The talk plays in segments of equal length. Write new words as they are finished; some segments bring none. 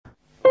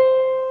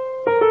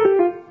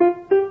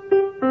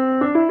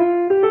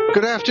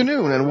Good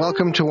afternoon, and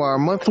welcome to our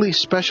monthly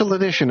special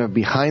edition of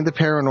Behind the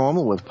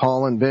Paranormal with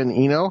Paul and Ben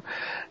Eno,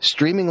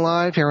 streaming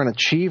live here on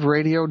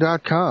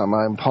AchieveRadio.com.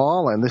 I'm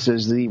Paul, and this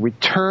is the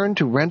Return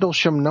to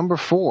Rendlesham number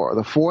 4,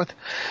 the fourth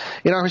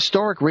in our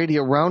historic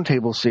radio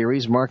roundtable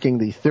series marking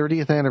the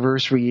 30th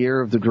anniversary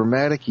year of the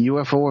dramatic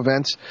UFO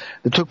events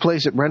that took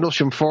place at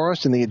Rendlesham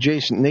Forest and the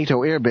adjacent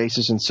NATO air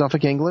bases in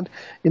Suffolk, England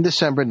in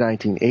December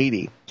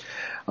 1980.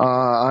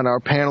 On our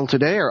panel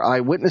today are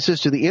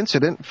eyewitnesses to the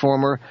incident,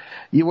 former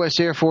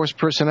U.S. Air Force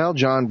personnel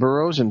John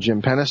Burroughs and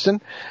Jim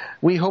Penniston.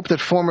 We hope that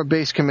former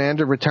base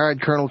commander,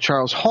 retired Colonel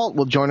Charles Halt,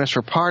 will join us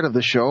for part of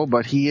the show,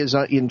 but he is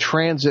in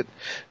transit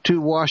to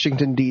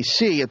Washington,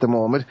 D.C. at the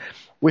moment,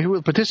 where he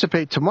will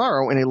participate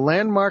tomorrow in a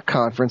landmark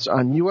conference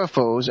on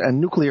UFOs and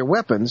nuclear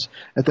weapons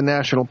at the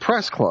National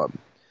Press Club.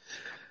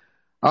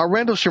 Our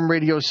Rendlesham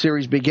radio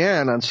series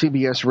began on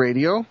CBS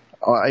Radio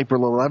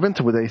April 11th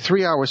with a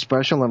 3-hour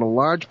special and a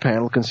large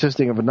panel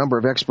consisting of a number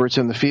of experts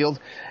in the field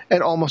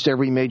and almost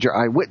every major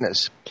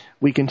eyewitness.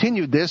 We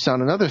continued this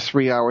on another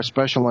 3-hour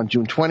special on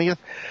June 20th.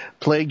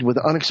 Plagued with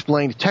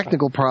unexplained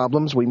technical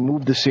problems, we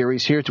moved the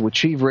series here to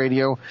Achieve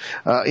Radio,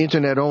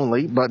 internet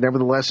only, but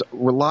nevertheless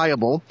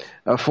reliable,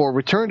 for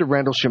Return to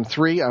Rendlesham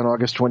 3 on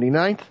August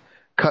 29th.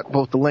 Cut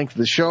both the length of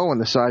the show and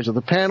the size of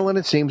the panel, and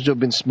it seems to have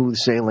been smooth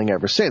sailing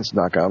ever since,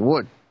 knock on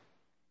wood.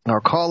 Our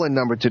call-in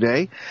number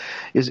today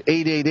is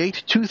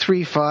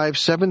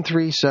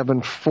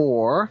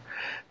 888-235-7374,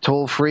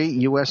 toll-free,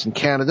 U.S. and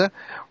Canada,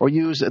 or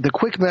use the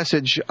quick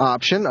message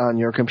option on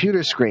your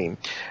computer screen.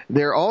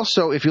 There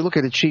also, if you look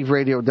at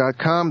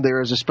AchieveRadio.com,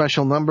 there is a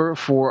special number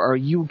for our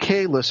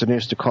UK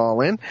listeners to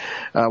call in.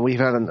 We've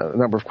had a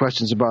number of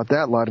questions about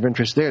that, a lot of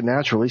interest there,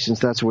 naturally, since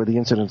that's where the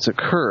incidents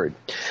occurred.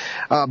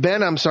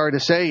 Ben, I'm sorry to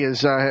say,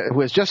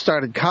 who has just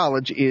started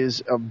college,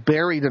 is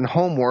buried in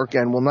homework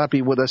and will not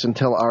be with us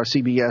until our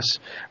CBS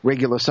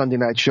regular Sunday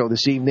night show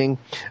this evening,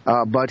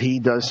 but he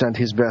does send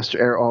his best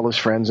to all his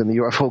friends in the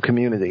UFO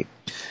community.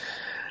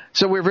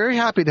 So we're very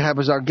happy to have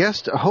as our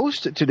guest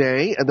host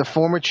today the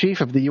former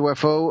chief of the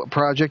UFO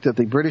project at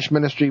the British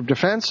Ministry of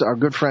Defense, our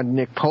good friend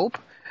Nick Pope.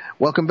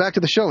 Welcome back to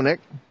the show,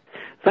 Nick.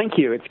 Thank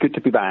you. It's good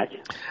to be back.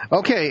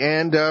 Okay,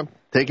 and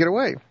take it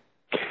away.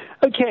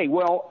 Okay,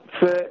 well,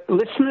 for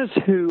listeners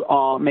who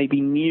are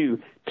maybe new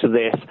to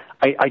this,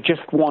 I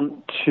just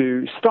want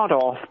to start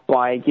off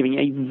by giving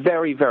a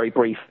very, very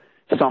brief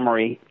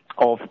summary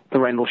of the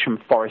Rendlesham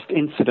Forest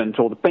incident,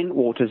 or the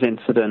Bentwaters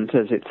incident,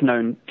 as it's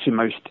known to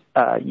most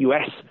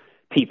U.S.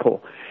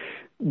 people.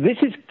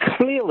 This is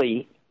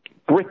clearly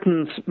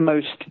Britain's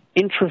most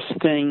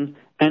interesting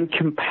and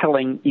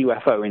compelling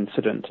UFO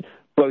incident,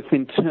 both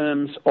in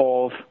terms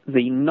of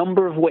the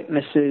number of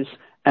witnesses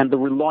and the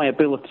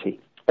reliability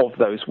of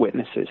those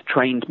witnesses,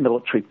 trained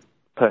military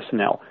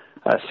personnel,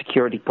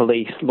 security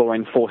police, law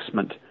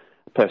enforcement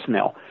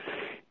personnel.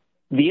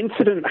 The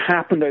incident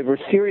happened over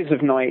a series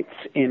of nights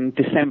in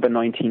December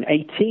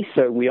 1980,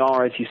 so we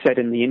are, as you said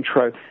in the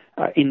intro,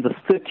 in the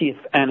 30th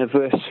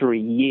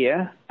anniversary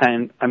year,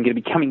 and I'm going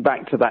to be coming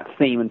back to that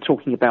theme and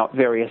talking about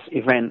various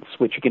events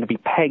which are going to be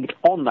pegged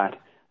on that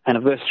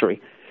anniversary.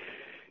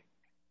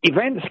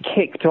 Events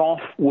kicked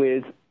off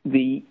with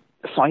the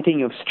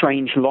sighting of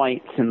strange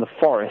lights in the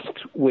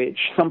forest, which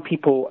some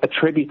people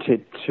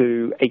attributed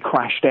to a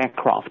crashed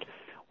aircraft.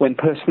 When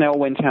personnel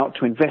went out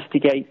to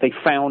investigate, they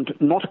found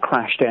not a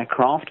crashed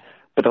aircraft,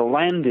 but a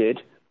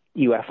landed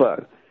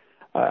UFO.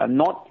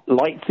 Not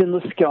lights in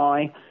the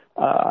sky,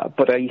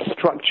 but a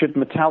structured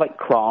metallic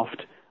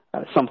craft,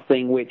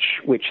 something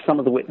which some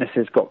of the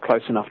witnesses got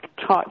close enough to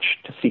touch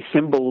to see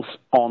symbols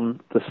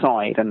on the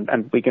side. And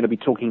we're going to be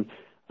talking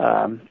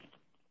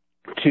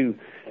to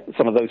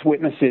some of those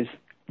witnesses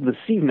this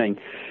evening.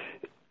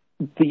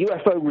 The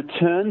UFO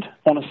returned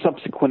on a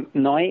subsequent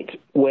night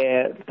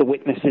where the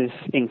witnesses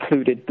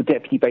included the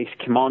Deputy Base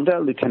Commander,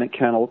 Lieutenant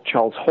Colonel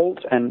Charles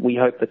Halt, and we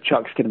hope that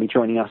Chuck's going to be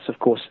joining us, of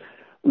course,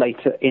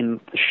 later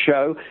in the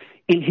show.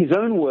 In his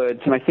own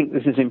words, and I think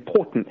this is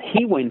important,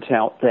 he went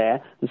out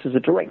there, this is a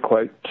direct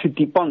quote, to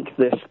debunk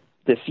this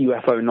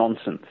UFO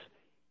nonsense.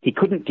 He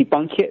couldn't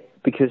debunk it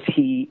because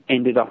he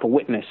ended up a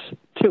witness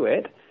to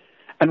it,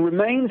 and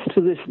remains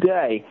to this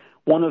day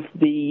one of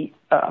the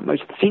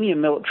most senior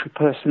military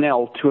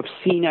personnel to have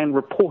seen and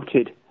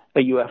reported a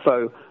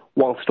UFO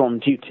whilst on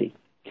duty.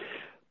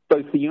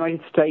 Both the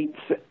United States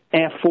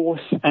Air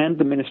Force and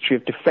the Ministry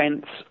of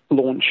Defense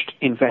launched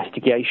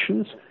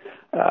investigations,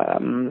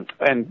 and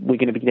we're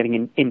going to be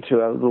getting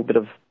into a little bit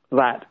of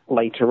that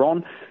later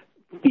on.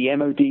 The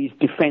MOD's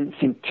Defense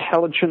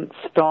Intelligence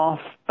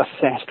staff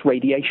assessed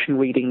radiation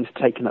readings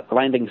taken at the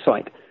landing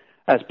site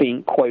as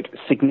being, quote,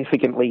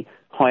 significantly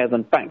higher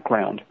than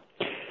background.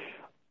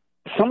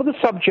 Some of the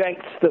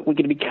subjects that we're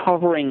going to be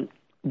covering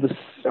this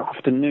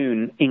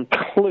afternoon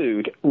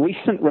include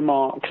recent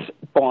remarks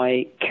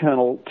by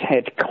Colonel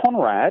Ted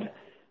Conrad,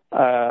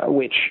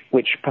 which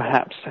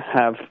perhaps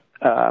have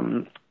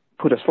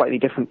put a slightly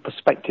different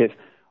perspective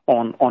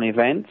on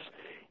events,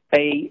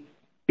 a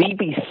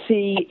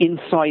BBC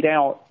Inside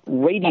Out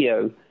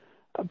radio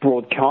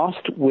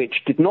broadcast,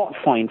 which did not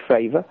find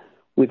favor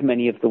with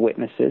many of the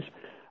witnesses,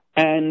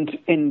 And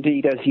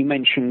indeed, as you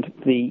mentioned,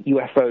 the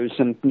UFOs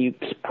and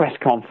Nukes press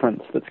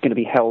conference that's going to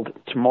be held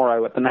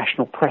tomorrow at the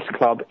National Press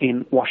Club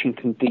in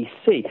Washington,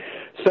 D.C.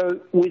 So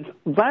with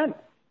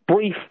that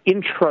brief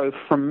intro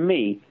from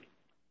me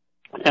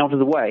out of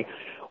the way,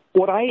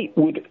 what I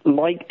would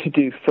like to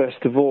do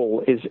first of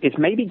all is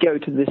maybe go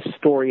to this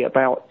story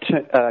about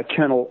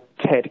Colonel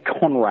Ted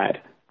Conrad,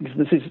 because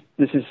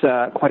this is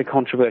quite a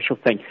controversial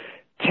thing.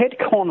 Ted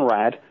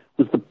Conrad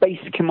was the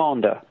base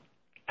commander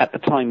at the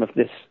time of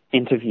this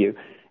interview,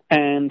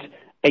 and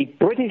a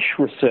British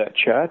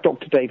researcher,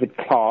 Dr. David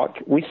Clark,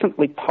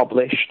 recently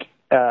published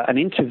an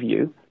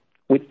interview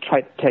with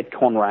Ted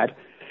Conrad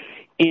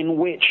in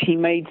which he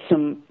made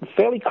some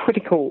fairly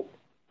critical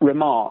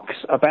remarks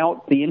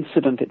about the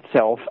incident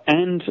itself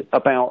and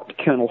about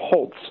Colonel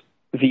Holt's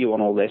view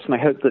on all this, and I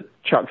hope that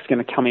Chuck's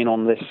going to come in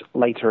on this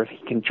later if he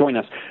can join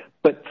us.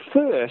 But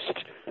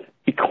first,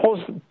 because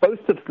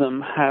both of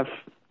them have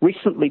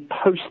recently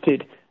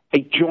posted a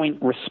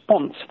joint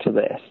response to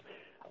this,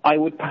 I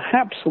would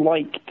perhaps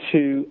like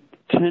to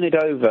turn it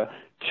over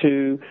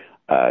to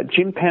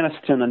Jim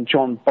Penniston and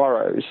John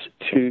Burroughs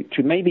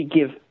to maybe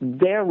give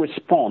their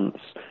response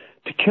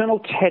to Colonel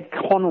Ted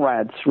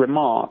Conrad's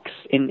remarks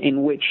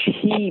in which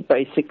he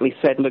basically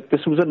said, look,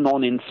 this was a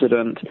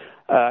non-incident,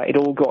 it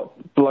all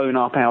got blown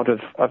up out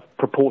of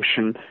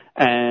proportion,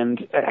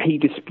 and he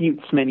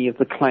disputes many of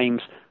the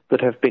claims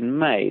that have been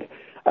made.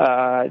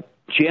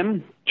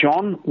 Jim,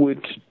 John,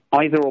 would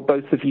either or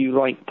both of you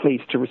like,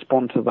 please, to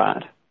respond to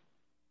that?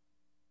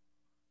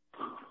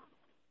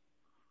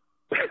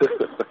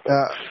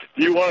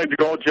 You wanted to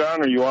go,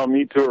 John, or you want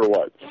me to, or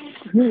what?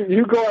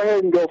 You go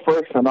ahead and go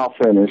first, and I'll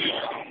finish.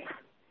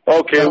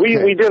 Okay.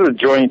 We did a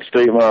joint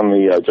statement on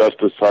the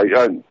Justice side.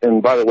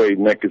 And by the way,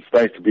 Nick, it's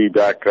nice to be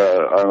back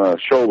on a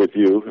show with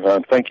you.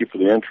 Thank you for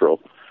the intro.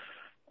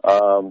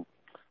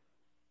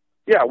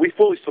 Yeah, we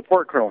fully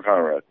support Colonel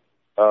Conrad.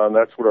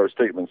 That's what our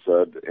statement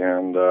said.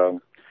 And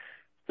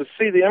to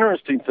see, the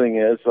interesting thing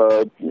is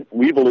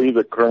we believe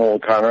that Colonel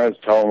Conrad is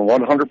telling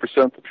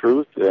 100% the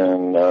truth,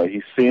 and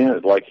he's seeing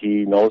it like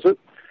he knows it.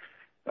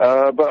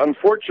 But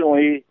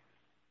unfortunately,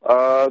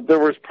 there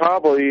was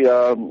probably,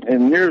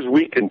 in near as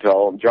we can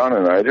tell, John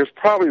and I, there's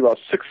probably about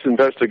 6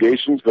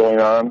 investigations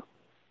going on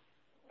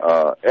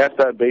at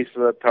that base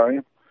at that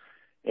time.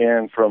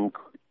 And from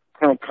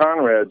Colonel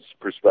Conrad's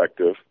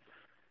perspective,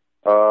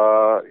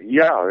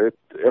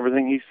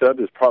 everything he said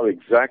is probably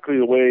exactly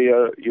the way,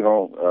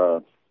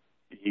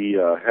 he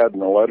had in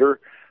the letter.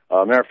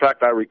 Matter of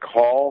fact, I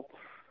recall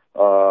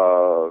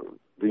the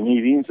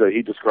meetings that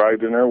he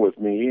described in there with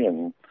me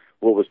and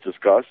what was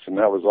discussed, and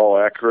that was all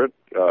accurate.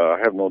 I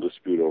have no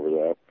dispute over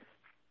that.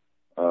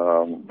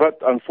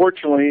 But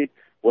unfortunately,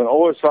 when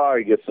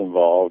OSI gets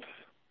involved,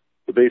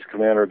 the base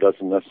commander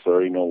doesn't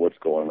necessarily know what's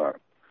going on.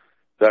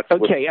 That's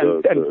okay,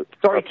 and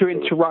sorry to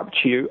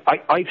interrupt you.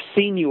 I've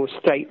seen your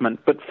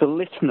statement, but for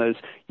listeners,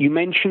 you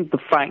mentioned the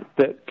fact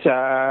that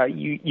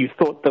you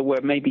thought there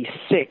were maybe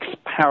 6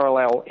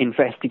 parallel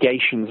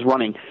investigations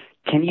running.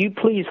 Can you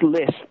please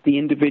list the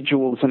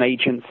individuals and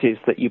agencies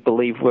that you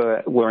believe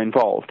were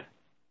involved?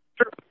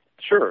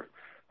 Sure.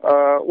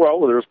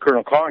 Well, there was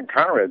Colonel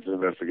Conrad's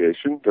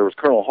investigation. There was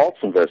Colonel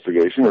Holt's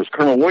investigation. There was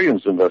Colonel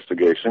Williams'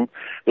 investigation.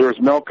 There was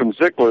Malcolm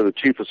Zickler, the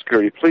Chief of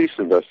Security Police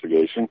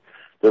investigation.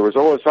 There was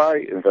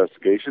OSI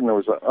investigation. There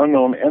was an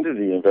unknown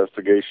entity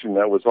investigation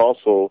that was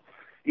also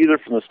either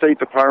from the State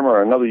Department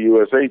or another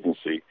U.S.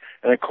 agency.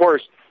 And, of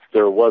course,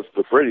 there was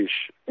the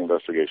British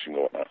investigation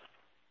going on.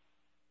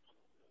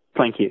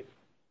 Thank you.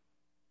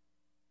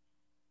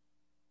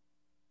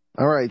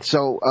 All right,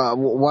 so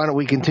why don't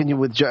we continue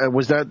with that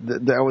was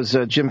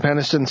Jim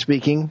Penniston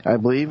speaking, I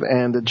believe,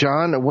 and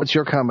John, what's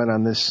your comment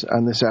on this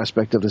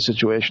aspect of the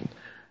situation?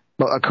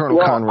 Colonel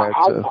Conrad.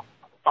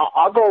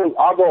 I'll go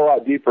a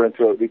lot deeper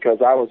into it because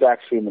I was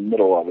actually in the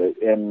middle of it,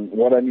 and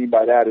what I mean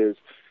by that is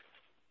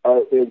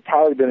it's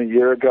probably been a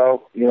year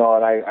ago,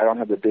 and I don't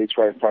have the dates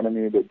right in front of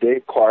me, but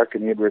Dave Clark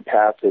and Ian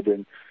Ripath had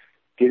been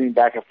getting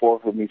back and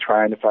forth with me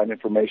trying to find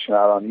information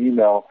out on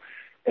email.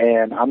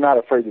 And I'm not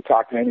afraid to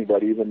talk to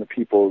anybody, even the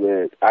people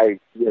that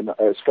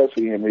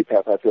especially Ian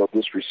Ripath, I feel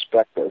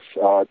disrespect us.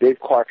 Dave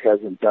Clark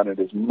hasn't done it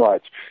as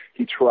much.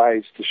 He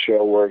tries to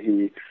show where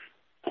he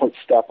puts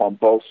stuff on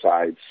both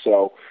sides.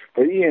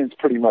 But Ian's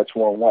pretty much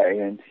one way,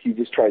 and he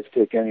just tries to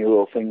take any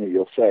little thing that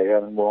you'll say.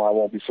 And, well, I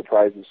won't be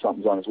surprised if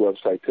something's on his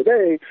website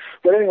today.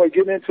 But anyway,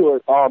 getting into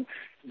it,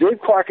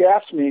 Dave Clark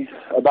asked me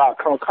about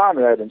Colonel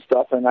Conrad and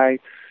stuff, and I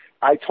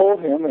told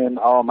him, and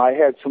I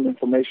had some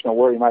information on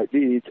where he might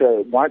be,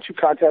 why don't you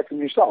contact him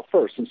yourself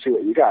first and see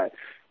what you got.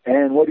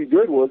 And what he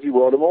did was he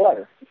wrote him a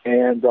letter.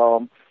 And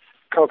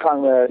Colonel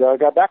Conrad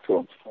got back to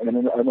him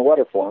in a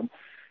letter form.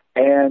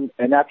 And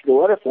after the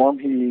letter form,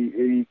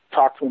 he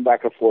talked to him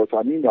back and forth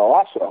on email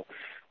also.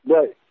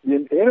 But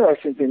the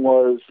interesting thing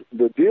was,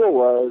 the deal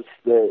was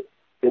that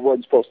it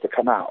wasn't supposed to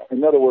come out.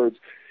 In other words,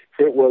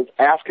 it was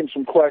ask him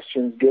some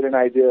questions, get an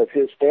idea of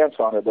his stance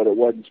on it, but it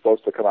wasn't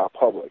supposed to come out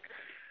public.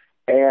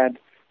 And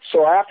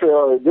so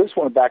after this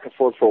went back and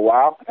forth for a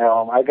while,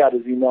 I got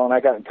his email and I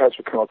got in touch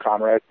with Colonel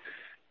Conrad.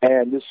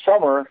 And this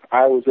summer,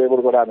 I was able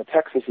to go down to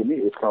Texas and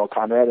meet with Colonel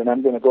Conrad, and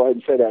I'm going to go ahead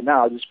and say that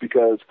now just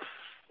because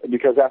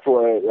after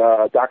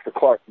what Dr.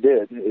 Clark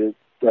did,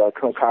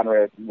 Colonel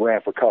Conrad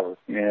ran for cover,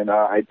 and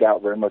I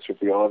doubt very much if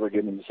he'll ever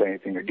get him to say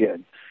anything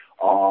again.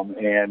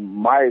 And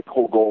my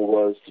whole goal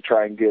was to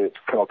try and get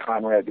Colonel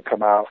Conrad to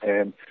come out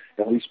and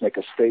at least make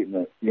a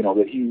statement,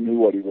 that he knew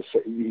what he was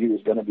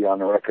going to be on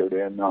the record.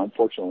 And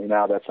unfortunately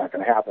now that's not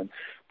going to happen.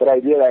 But I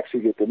did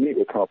actually get to meet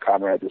with Colonel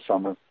Conrad this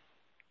summer.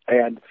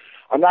 And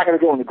I'm not going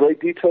to go into great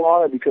detail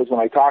on it because when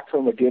I talked to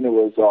him again, it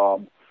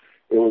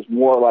was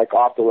more like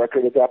off the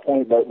record at that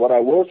point. But what I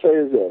will say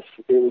is this.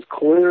 It was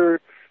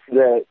clear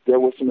that there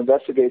was some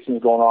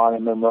investigations going on,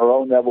 and then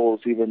Monroe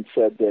Nevels even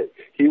said that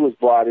he was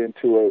brought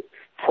into it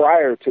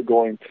prior to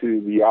going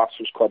to the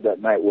Officers Club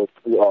that night with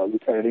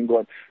Lieutenant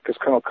England, because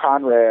Colonel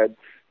Conrad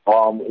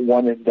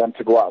wanted them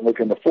to go out and look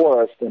in the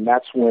forest, and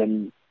that's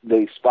when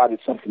they spotted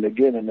something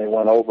again, and they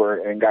went over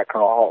and got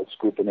Colonel Halt's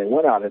group, and they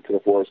went out into the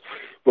forest.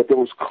 But there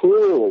was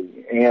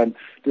clearly, and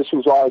this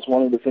was always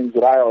one of the things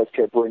that I always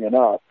kept bringing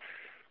up,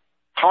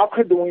 how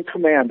could the wing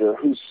commander,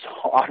 who's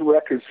on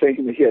record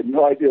saying that he had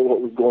no idea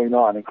what was going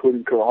on,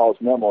 including Colonel Hall's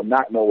memo,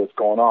 not know what's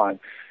going on?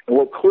 And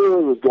what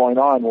clearly was going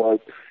on was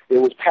it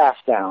was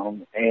passed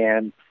down,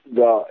 and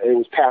it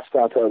was passed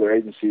down to other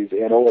agencies,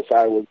 and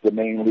OSI was the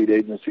main lead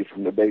agency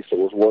from the base that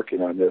was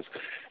working on this,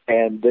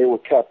 and they were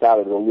kept out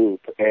of the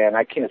loop. And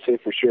I can't say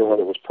for sure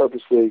whether it was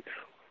purposely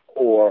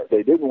or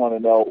they didn't want to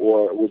know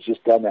or it was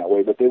just done that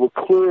way, but they were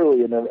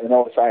clearly in an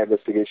OSI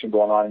investigation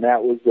going on, and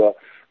that was the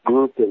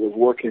group that was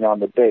working on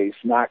the base,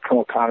 not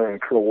Colonel Conrad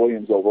and Colonel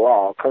Williams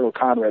overall. Colonel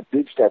Conrad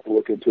did start to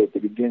look into it at the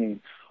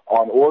beginning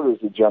on orders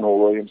of General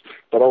Williams,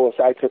 but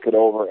OSI took it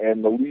over,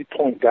 and the lead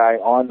point guy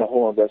on the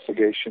whole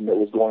investigation that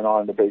was going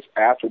on in the base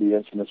after the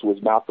incidents was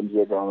Malcolm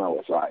Ziegler on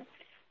OSI.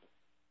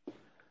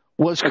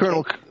 Was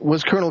Colonel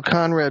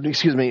Conrad,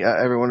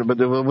 everyone, but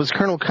was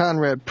Colonel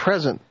Conrad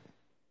present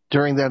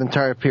during that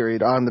entire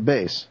period on the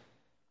base?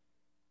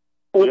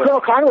 Well,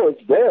 Colonel Conrad was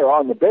there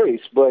on the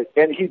base,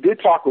 and he did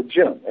talk with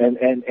Jim,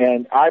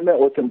 and I met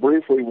with him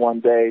briefly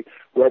one day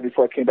right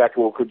before I came back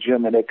to work with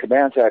Jim and Ed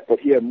Kamantak, but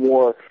he had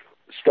more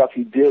stuff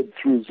he did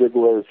through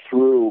Ziegler,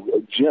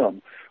 through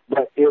Jim,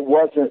 but it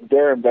wasn't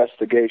their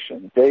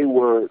investigation. They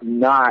were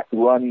not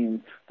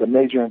running the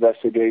major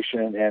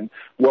investigation and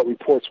what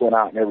reports went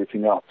out and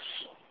everything else.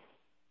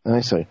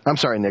 I see. I'm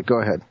sorry, Nick, go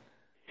ahead.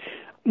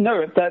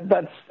 No,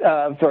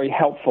 that's very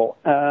helpful.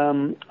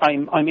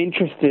 I'm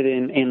interested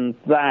in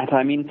that.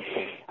 I mean,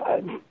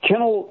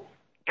 Colonel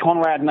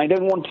Conrad, and I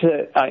don't want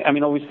to,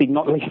 obviously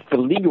not least for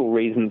legal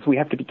reasons, we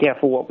have to be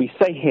careful what we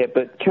say here,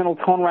 but Colonel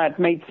Conrad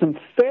made some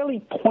fairly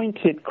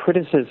pointed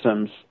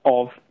criticisms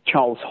of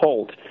Charles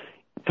Halt,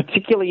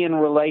 particularly in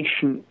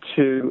relation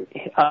to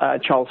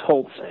Charles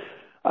Halt's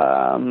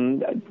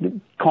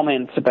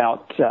comments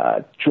about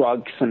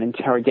drugs and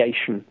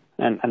interrogation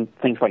and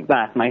things like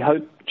that. And I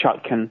hope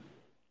Chuck can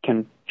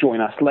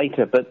join us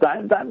later. But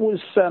that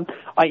was,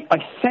 I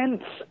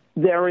sense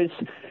there is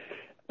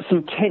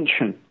some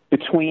tension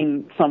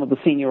between some of the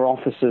senior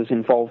officers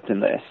involved in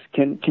this.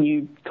 Can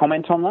you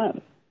comment on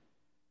that?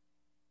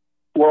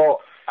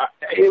 Well,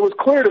 it was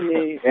clear to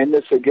me, and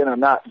this, again,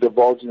 I'm not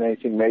divulging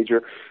anything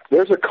major,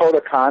 there's a code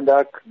of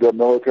conduct the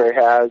military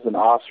has and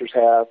officers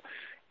have,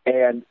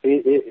 and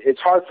it's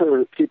hard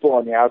for people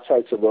on the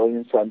outside,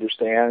 civilians, to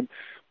understand,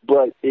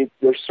 but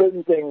there's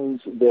certain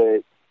things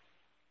that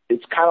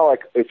it's kind of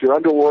like if you're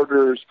under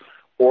orders,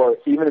 or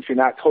even if you're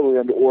not totally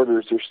under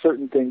orders, there's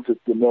certain things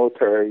that the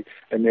military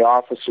and the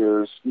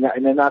officers,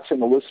 and they're not saying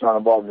the listeners are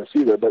involved in this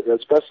either, but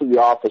especially the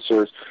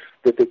officers,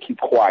 that they keep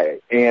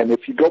quiet. And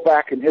if you go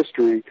back in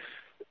history,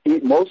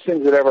 most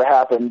things that ever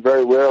happen,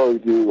 very rarely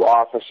do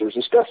officers,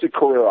 especially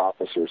career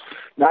officers,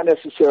 not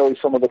necessarily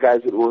some of the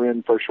guys that were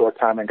in for a short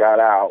time and got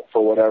out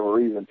for whatever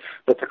reason,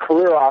 but the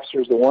career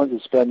officers, the ones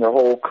that spend their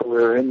whole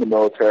career in the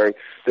military,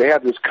 they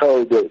have this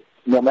code that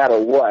no matter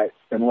what,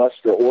 unless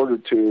they're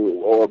ordered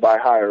to or by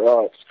higher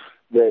ups,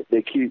 that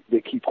they keep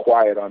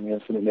quiet on the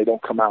incident. They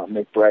don't come out and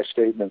make brash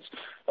statements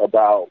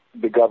about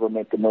the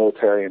government, the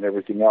military, and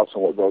everything else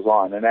and what goes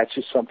on. And that's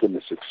just something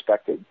that's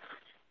expected.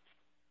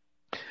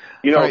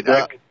 Right,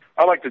 Nick,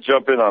 I'd like to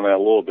jump in on that a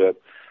little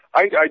bit.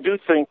 I do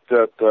think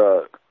that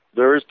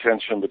there is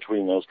tension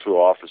between those two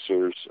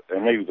officers,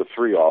 and maybe the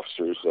three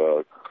officers,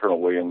 Colonel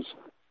Williams,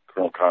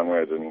 Colonel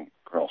Conrad, and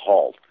Colonel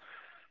Halt.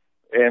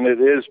 And it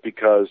is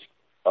because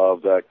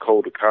of that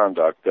code of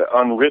conduct, the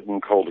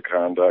unwritten code of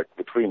conduct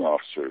between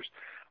officers.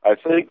 I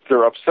think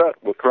they're upset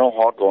with Colonel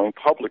Halt going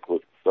public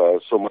with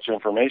so much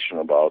information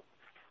about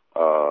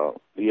the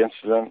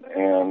incident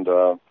and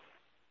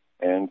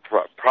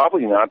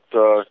probably not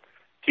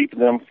keeping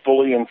them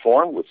fully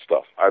informed with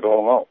stuff. I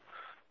don't know.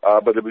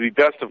 But it would be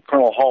best if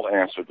Colonel Halt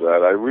answered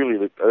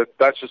that.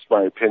 That's just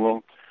my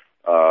opinion.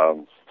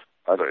 Colonel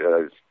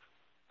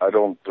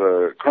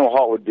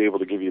Halt would be able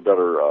to give you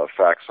better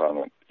facts on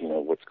it,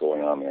 what's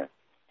going on there.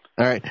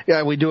 All right.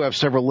 Yeah, we do have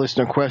several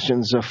listener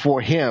questions for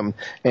him,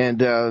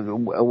 and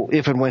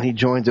if and when he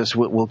joins us,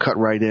 we'll cut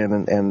right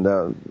in,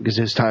 and because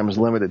his time is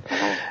limited.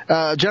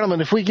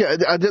 Gentlemen, if we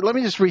get, let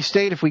me just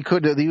restate, if we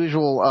could, the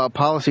usual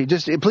policy.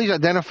 Just please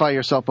identify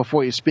yourself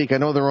before you speak. I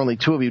know there are only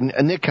two of you.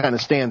 Nick kind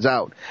of stands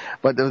out,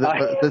 but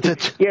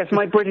yes,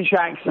 my British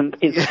accent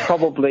is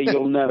probably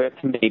you'll know it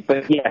to me.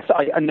 But yes,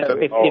 I know.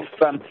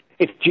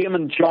 If Jim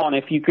and John,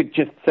 if you could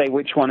just say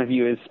which one of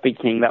you is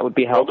speaking, that would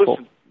be helpful.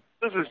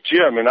 This is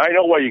Jim, and I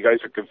know why you guys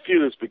are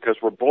confused, because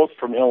we're both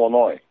from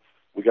Illinois.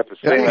 We got the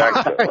same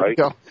accent, right?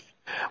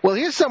 Well,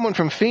 here's someone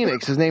from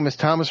Phoenix. His name is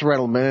Thomas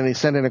Redelman, and he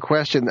sent in a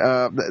question,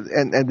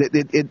 and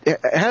it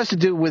has to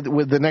do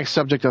with the next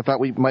subject I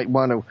thought we might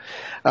want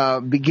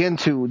to begin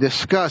to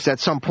discuss at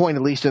some point,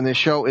 at least in this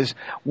show, is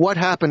what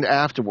happened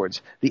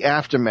afterwards, the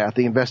aftermath,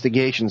 the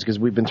investigations, because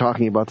we've been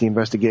talking about the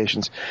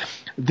investigations.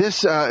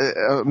 This,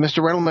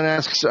 Mr. Redelman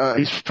asks,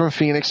 he's from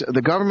Phoenix,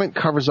 the government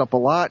covers up a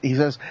lot. He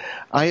says,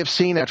 I have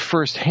seen at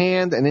first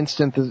hand an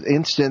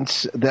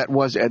instance that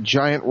was at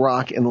Giant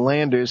Rock in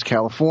Landers,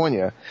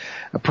 California.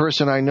 A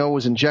person I know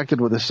was injected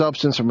with a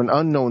substance from an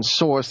unknown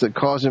source that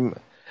caused him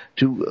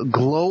to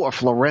glow a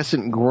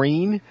fluorescent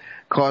green,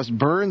 caused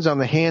burns on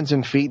the hands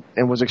and feet,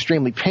 and was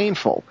extremely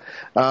painful.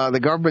 The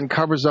government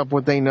covers up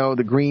what they know.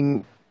 The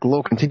green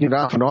glow continued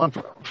off and on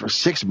for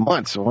 6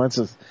 months. Well, that's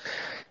a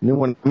new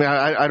one. I mean,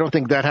 I don't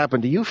think that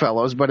happened to you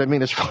fellows, but I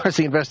mean, as far as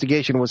the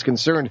investigation was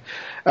concerned,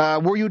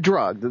 were you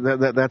drugged?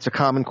 That's a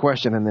common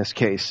question in this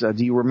case.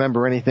 Do you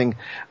remember anything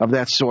of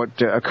that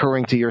sort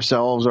occurring to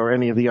yourselves or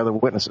any of the other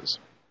witnesses?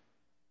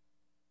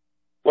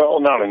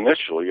 Well, not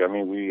initially. I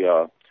mean, we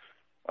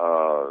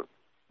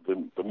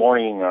the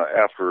morning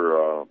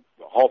after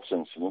the Haltz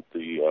incident,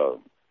 the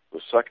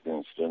second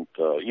incident,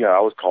 I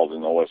was called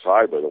in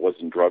OSI, but it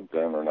wasn't drugged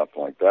then or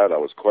nothing like that. I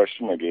was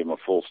questioned. I gave them a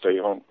full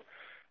statement,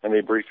 and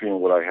they briefed me on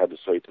what I had to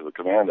say to the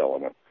command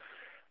element.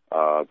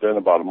 Then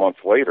about a month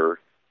later,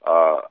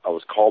 I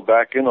was called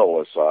back in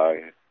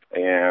OSI,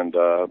 and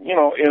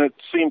and it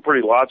seemed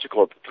pretty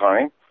logical at the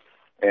time,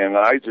 and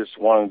I just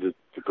wanted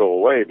to go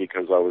away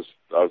because I was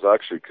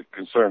actually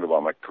concerned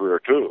about my career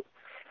too.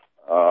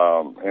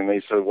 And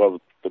they said,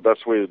 well, the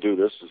best way to do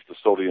this is the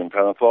sodium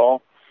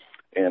pentothal,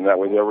 and that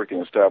way we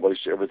can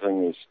establish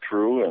everything is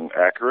true and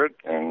accurate.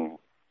 And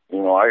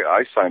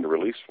I signed a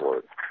release for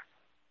it.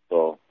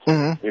 So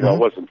it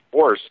wasn't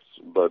forced,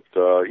 but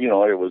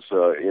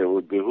it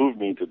would behoove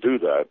me to do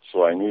that.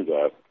 So I knew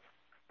that.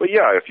 But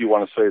yeah, if you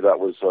want to say that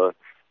was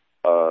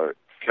a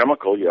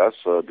chemical, yes,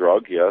 a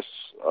drug, yes.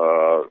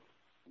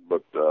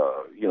 But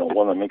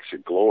one that makes you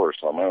glow or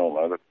something, I don't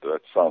know.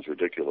 That sounds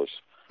ridiculous.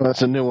 Well,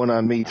 that's a new one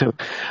on me too.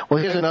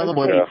 Well, here's another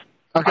one. Yeah.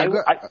 Okay,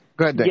 go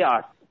ahead, Dave.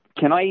 Yeah,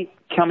 can I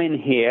come in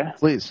here?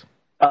 Please.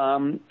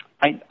 I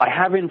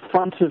have in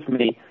front of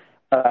me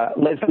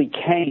Leslie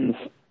Kane's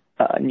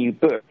new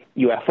book,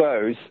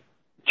 UFOs,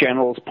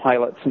 Generals,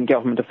 Pilots, and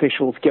Government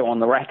Officials Go on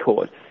the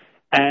Record.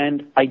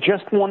 And I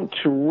just want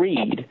to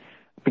read,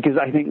 because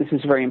I think this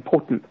is very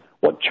important,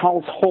 what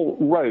Charles Halt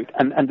wrote,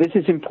 and this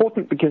is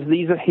important because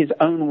these are his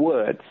own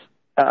words.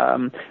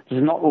 This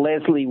is not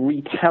Leslie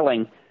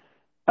retelling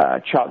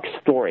Chuck's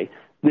story.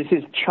 This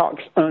is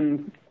Chuck's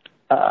own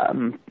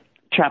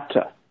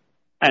chapter.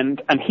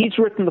 And he's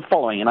written the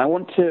following, and I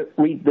want to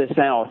read this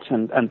out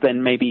and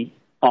then maybe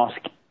ask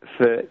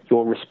for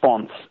your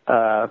response,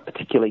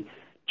 particularly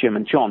Jim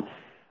and John.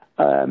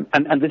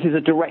 And this is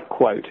a direct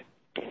quote.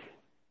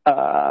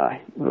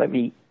 Let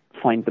me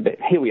find the bit.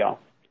 Here we are.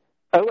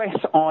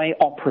 OSI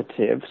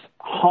operatives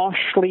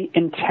harshly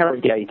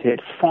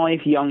interrogated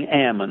 5 young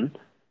airmen,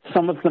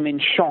 some of them in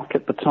shock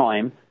at the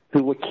time,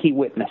 who were key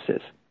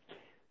witnesses.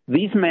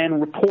 These men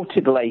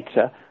reported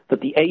later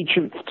that the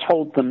agents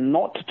told them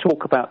not to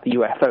talk about the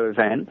UFO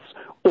events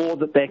or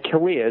that their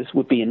careers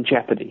would be in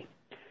jeopardy.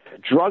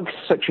 Drugs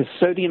such as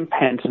sodium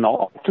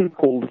pentanol, often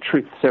called the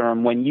truth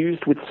serum, when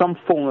used with some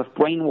form of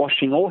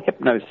brainwashing or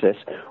hypnosis,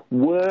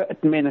 were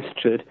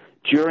administered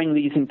during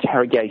these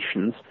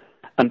interrogations,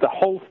 and the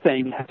whole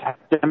thing has had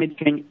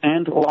damaging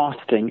and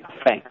lasting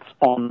effects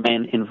on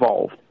men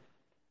involved.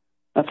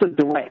 That's a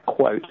direct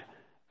quote.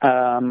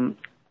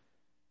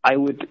 I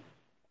would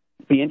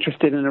be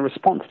interested in a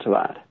response to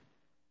that.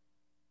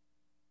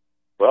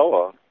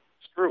 Well,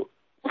 it's true.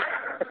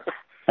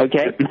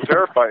 Okay. It's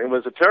terrifying. It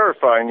was a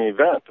terrifying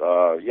event.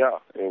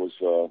 It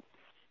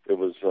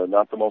was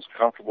not the most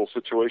comfortable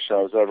situation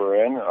I was ever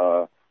in.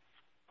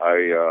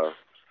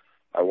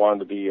 I wanted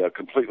to be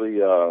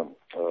completely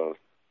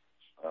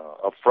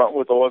upfront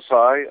with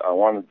OSI. I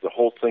wanted the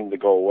whole thing to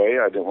go away.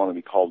 I didn't want to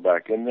be called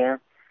back in there.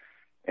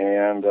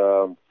 And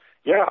I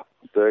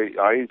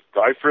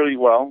fairly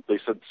well. They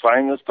said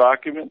sign this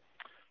document.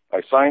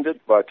 I signed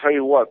it, but I tell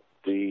you what,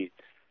 it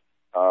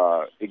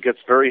gets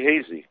very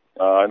hazy.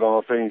 I don't know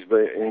if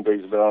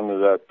anybody's been under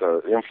that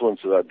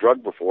influence of that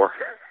drug before,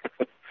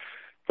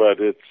 but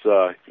it's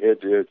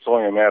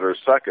only a matter of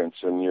seconds,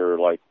 and you're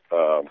like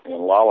in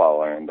La La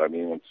Land. I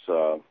mean,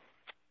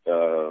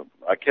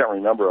 I can't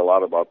remember a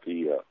lot about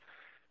the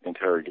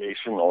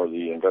interrogation or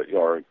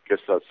I guess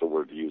that's the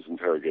word to use,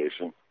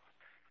 interrogation.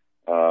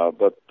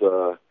 But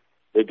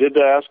they did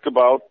ask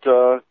about,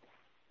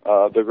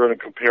 they're going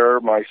to compare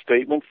my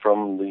statement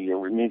from the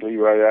immediately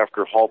right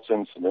after Halt's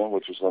incident,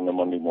 which was on the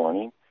Monday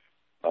morning,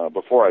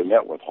 before I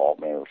met with Halt,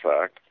 matter of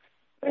fact.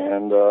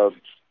 And,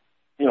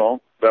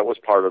 that was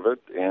part of it.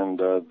 And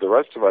the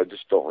rest of it I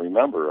just don't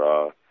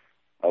remember.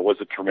 Was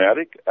it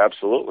traumatic?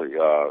 Absolutely.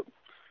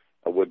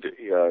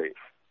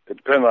 It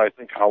depended, I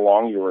think, how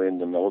long you were in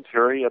the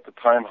military at the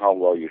time, how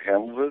well you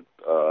handled it.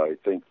 I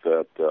think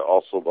that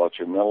also about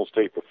your mental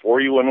state before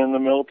you went in the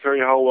military,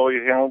 how well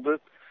you handled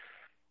it.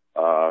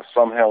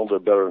 Some handled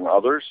it better than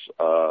others.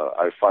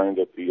 I find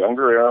that the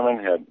younger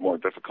airmen had more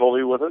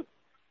difficulty with it.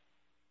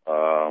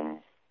 I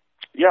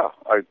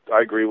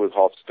agree with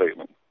Halt's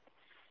statement.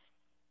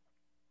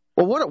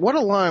 Well, what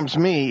alarms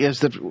me is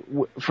that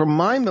from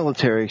my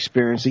military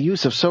experience, the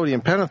use of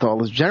sodium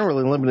pentothal is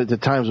generally limited to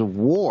times of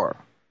war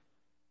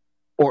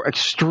or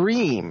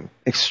extreme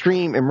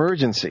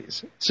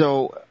emergencies.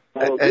 So,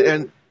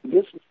 I'm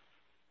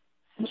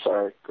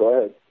sorry. Go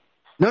ahead.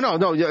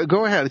 No.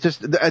 Go ahead. It's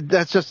just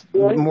that's just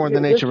more in the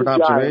nature of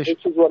an observation.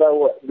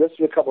 This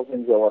is a couple of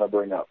things I want to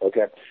bring up.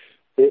 Okay.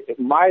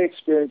 My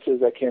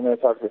experiences, I came in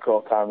and talked to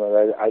Colonel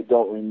Conrad. I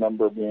don't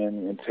remember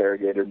being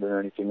interrogated or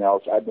anything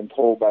else. I've been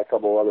told by a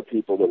couple of other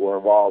people that were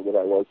involved that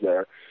I was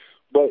there.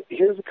 But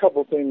here's a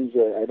couple of things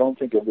that I don't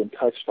think have been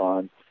touched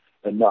on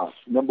enough.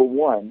 Number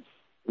one,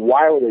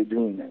 why were they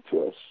doing that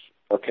to us?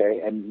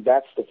 Okay, and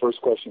that's the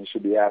first question you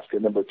should be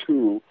asking. Number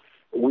two,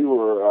 we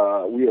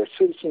are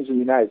citizens of the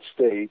United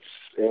States,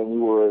 and we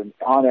were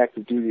on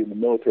active duty in the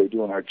military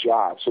doing our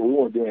job, so we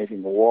weren't doing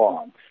anything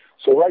wrong.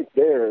 So right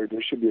there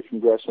should be a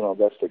congressional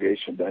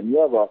investigation done.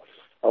 You have a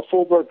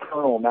full-blood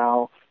colonel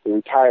now, the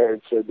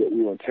retired, said that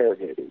we were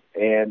interrogated.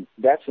 And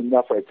that's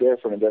enough right there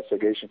for an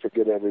investigation,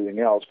 forget everything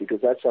else,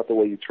 because that's not the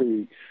way you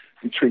treat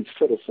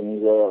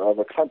citizens of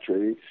a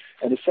country.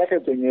 And the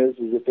second thing is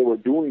if they were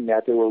doing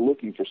that, they were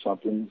looking for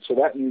something. So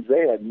that means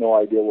they had no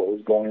idea what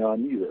was going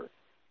on either.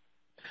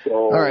 So,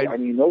 all right. I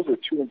mean, those are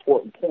two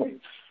important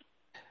points.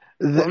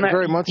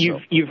 Very much so.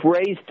 You've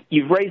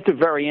raised a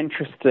very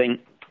interesting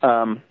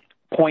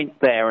point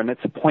there, and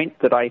it's a point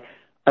that I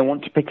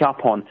want to pick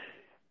up on.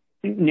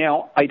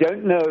 Now, I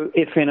don't know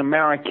if in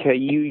America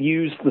you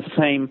use the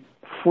same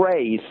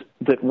phrase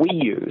that we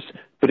use,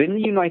 but in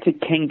the United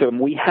Kingdom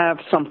we have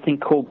something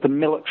called the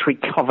military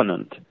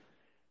covenant.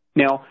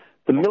 Now,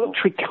 the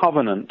military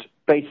covenant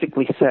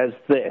basically says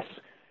this: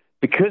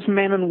 because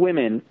men and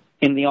women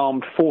in the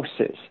armed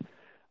forces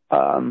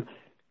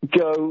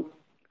go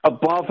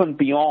above and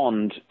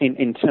beyond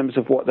in terms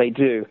of what they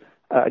do,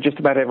 just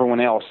about everyone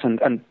else,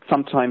 and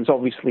sometimes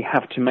obviously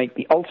have to make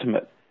the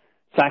ultimate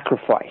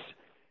sacrifice.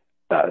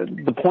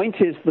 The point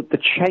is that the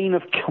chain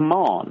of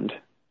command,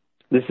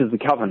 this is the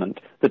covenant,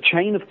 the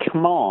chain of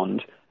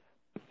command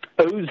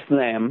owes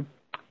them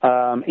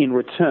in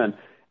return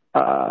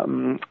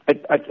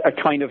a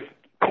kind of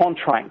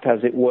contract,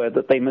 as it were,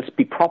 that they must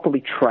be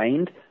properly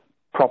trained,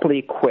 properly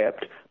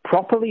equipped,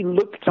 properly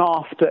looked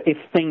after if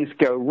things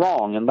go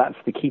wrong, and that's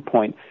the key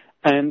point.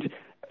 And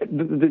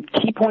the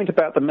key point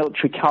about the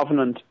military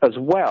covenant as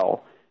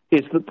well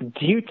is that the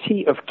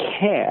duty of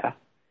care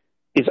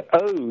is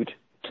owed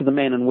to the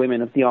men and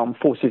women of the armed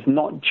forces,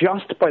 not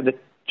just by the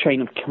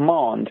chain of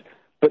command,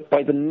 but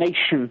by the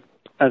nation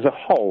as a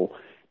whole.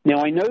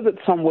 Now, I know that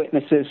some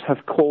witnesses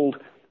have called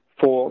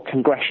for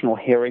congressional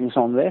hearings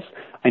on this.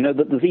 I know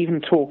that there's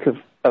even talk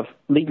of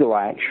legal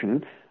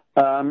action.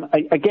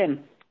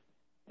 Again,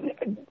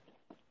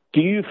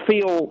 do you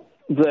feel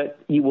that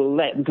you were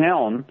let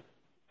down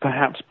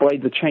perhaps by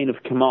the chain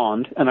of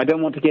command? And I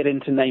don't want to get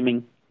into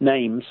naming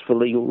names for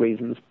legal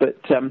reasons, but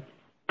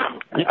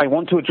I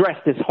want to address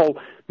this whole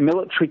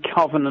military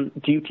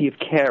covenant duty of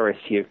care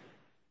issue.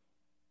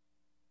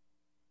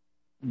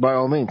 By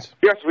all means.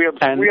 Yes, we have the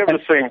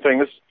same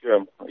thing.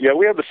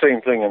 We have the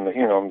same thing in the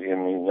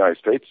United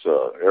States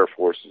Air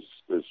Force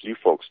as you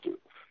folks do.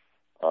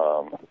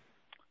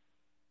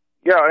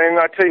 And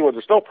I tell you what,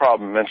 there's no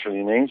problem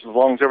mentioning names as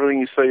long as everything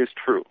you say is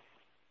true.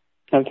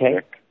 Okay.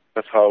 Nick,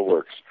 that's how it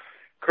works.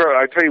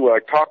 I tell you what, I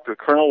talked to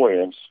Colonel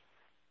Williams,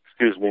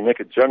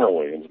 Major General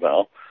Williams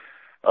now,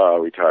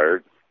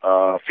 retired,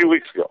 a few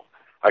weeks ago.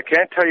 I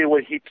can't tell you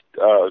what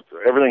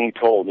everything he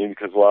told me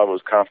because a lot of it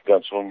was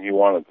confidential and he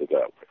wanted it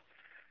that way.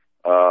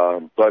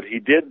 But he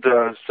did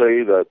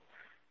say that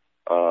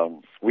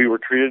we were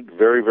treated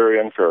very, very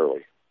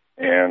unfairly.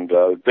 And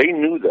they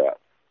knew that.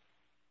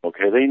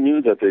 Okay, they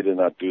knew that they did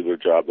not do their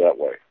job that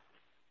way.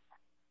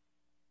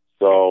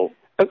 So,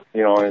 and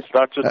it's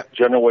not just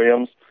General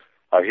Williams.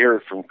 I hear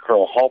it from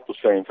Colonel Halt, the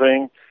same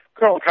thing.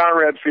 Colonel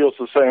Conrad feels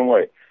the same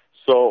way.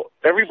 So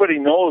everybody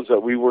knows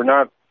that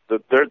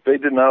they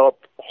did not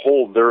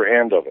uphold their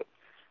end of it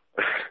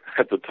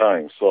at the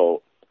time.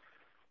 So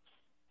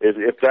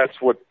if that's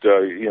what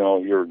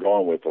you're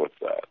going with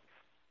that.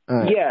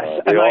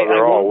 Yes,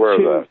 they're all aware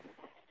of that.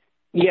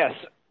 Yes,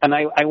 and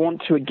I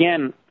want to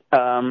again,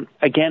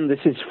 this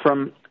is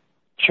from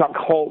Chuck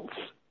Holt's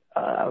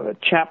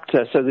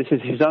chapter, so this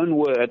is his own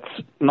words,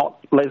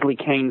 not Leslie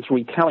Kane's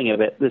retelling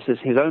of it. This is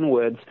his own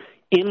words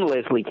in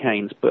Leslie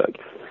Kean's book,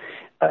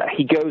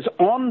 he goes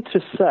on to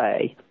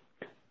say,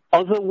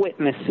 other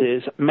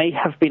witnesses may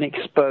have been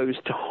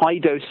exposed to high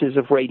doses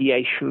of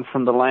radiation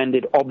from the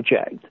landed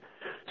object.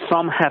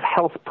 Some have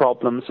health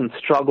problems and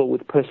struggle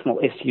with personal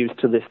issues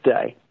to this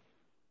day.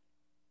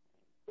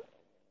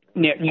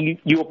 Now,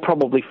 you're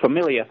probably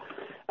familiar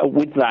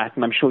with that,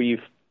 and I'm sure you've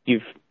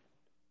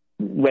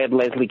read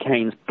Leslie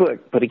Kean's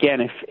book. But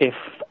again, if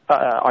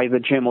either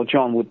Jim or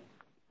John would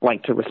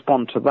like to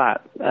respond to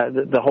that,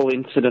 the whole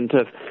incident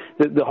of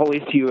the whole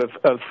issue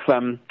of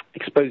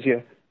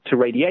exposure to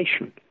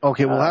radiation.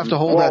 Okay, we'll have to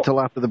hold that till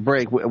after the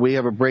break. We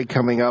have a break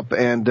coming up,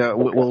 and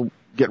we'll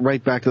get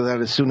right back to that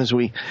as soon as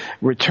we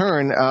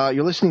return.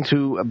 You're listening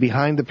to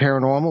Behind the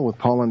Paranormal with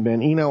Paul and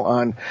Ben Eno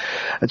on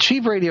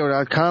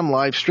AchieveRadio.com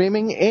live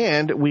streaming,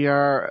 and we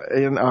are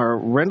in our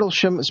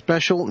Rendlesham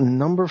special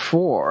number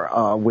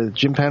 4 with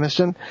Jim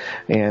Penniston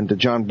and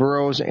John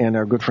Burroughs and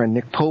our good friend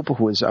Nick Pope,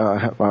 who is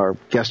our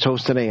guest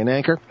host today and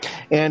anchor.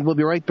 And we'll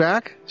be right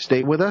back.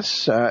 Stay with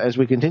us as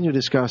we continue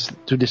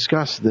to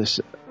discuss this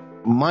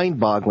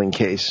mind-boggling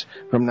case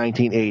from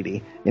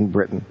 1980 in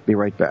Britain. Be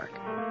right back.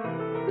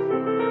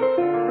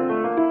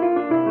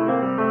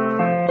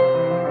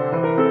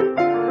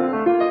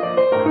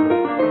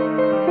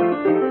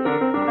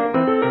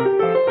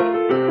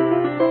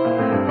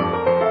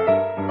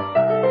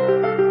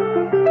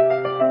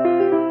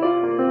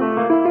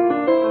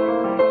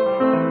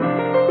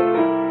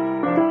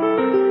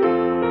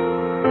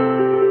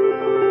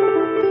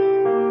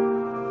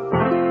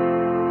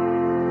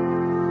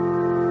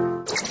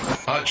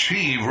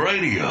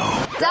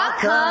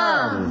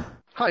 AchieveRadio.com.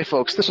 Hi,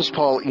 folks. This is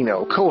Paul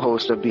Eno,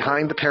 co-host of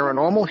Behind the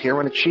Paranormal here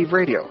on Achieve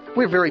Radio.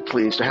 We're very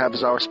pleased to have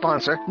as our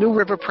sponsor New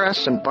River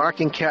Press and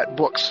Barking Cat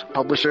Books,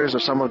 publishers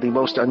of some of the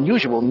most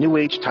unusual New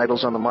Age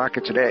titles on the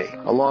market today.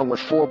 Along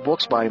with 4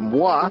 books by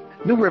moi,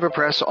 New River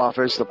Press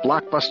offers the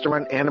blockbuster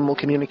on animal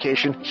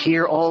communication,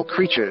 Hear All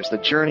Creatures, The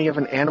Journey of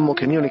an Animal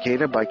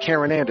Communicator by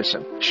Karen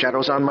Anderson,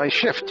 Shadows on My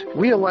Shift,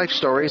 real-life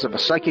stories of a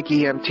psychic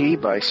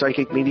EMT by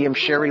psychic medium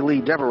Sherry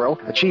Lee Devereaux,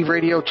 Achieve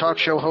Radio talk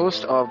show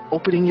host of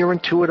Opening Your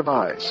Intuitive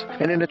Eyes.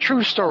 And in a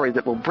true story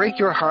that will break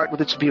your heart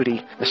with its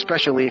beauty,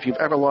 especially if you've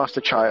ever lost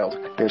a child,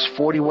 there's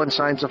 41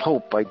 Signs of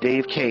Hope by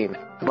Dave Kane,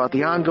 about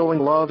the ongoing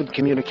love and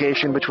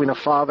communication between a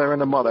father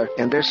and a mother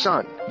and their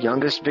son,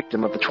 youngest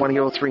victim of the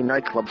 2003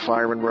 nightclub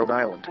fire in Rhode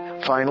Island.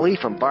 Finally,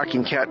 from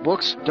Barking Cat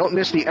Books, don't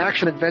miss the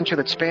action-adventure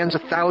that spans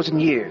 1,000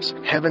 years,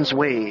 Heaven's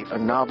Wave, a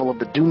novel of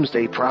the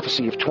doomsday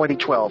prophecy of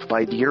 2012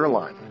 by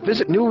Dierline.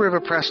 Visit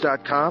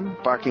newriverpress.com,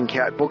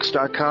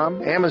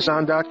 barkingcatbooks.com,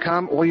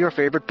 amazon.com, or your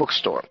favorite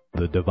bookstore.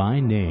 The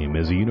divine name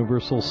is a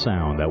universal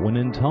sound that, when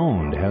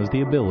intoned, has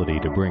the ability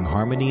to bring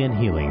harmony and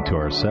healing to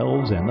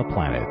ourselves and the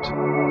planet.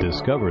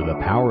 Discover the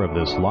power of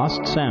this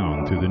lost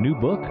sound through the new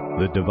book,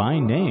 The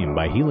Divine Name,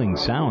 by Healing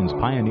Sounds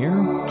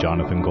pioneer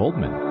Jonathan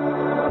Goldman.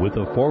 With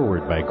a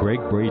foreword by Greg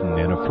Braden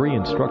and a free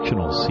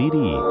instructional CD,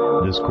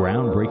 this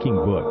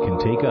groundbreaking book can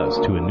take us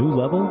to a new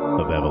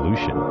level of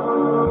evolution.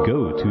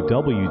 Go to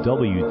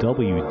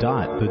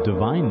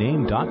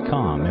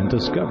www.thedivinename.com and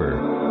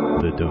discover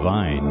The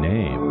Divine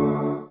Name.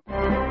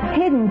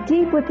 Hidden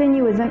deep within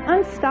you is an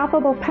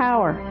unstoppable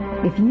power.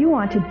 If you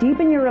want to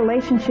deepen your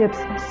relationships,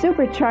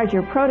 supercharge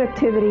your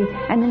productivity,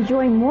 and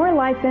enjoy more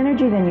life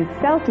energy than you've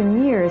felt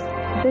in years,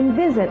 then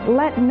visit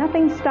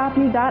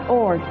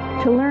LetNothingStopYou.org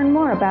to learn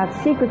more about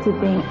Secrets of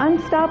Being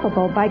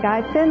Unstoppable by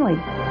Guy Finley.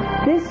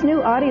 This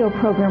new audio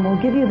program will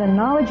give you the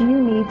knowledge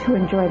you need to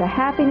enjoy the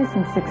happiness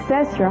and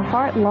success your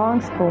heart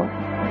longs for.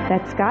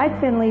 That's Guy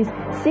Finley's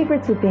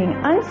Secrets of Being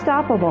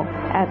Unstoppable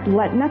at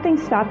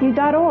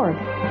LetNothingStopYou.org.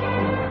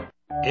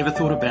 Ever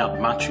thought about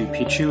Machu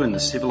Picchu and the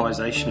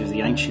civilization of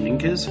the ancient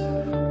Incas?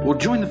 Well,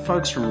 join the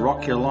folks from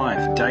Rock Your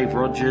Life, Dave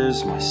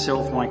Rogers,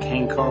 myself, Mike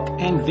Hancock,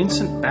 and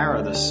Vincent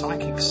Barra, the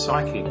Psychic,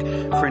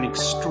 for an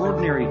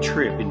extraordinary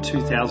trip in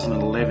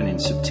 2011 in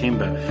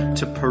September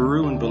to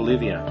Peru and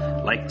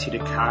Bolivia, Lake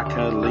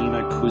Titicaca,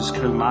 Lima,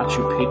 Cuzco,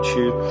 Machu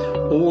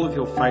Picchu, all of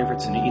your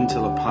favorites in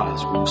Inti La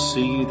Paz. We'll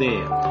see you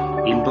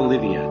there in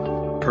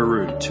Bolivia,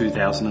 Peru,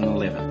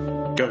 2011.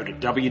 Go to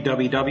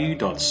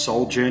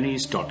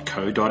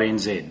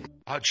www.souljourneys.co.nz.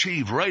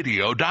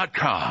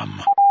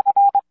 AchieveRadio.com.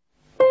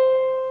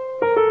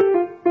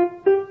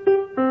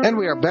 And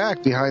we are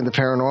back behind the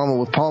paranormal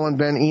with Paul and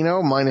Ben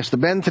Eno, minus the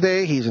Ben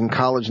today. He's in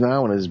college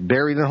now and is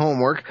buried in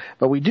homework.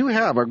 But we do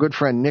have our good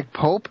friend Nick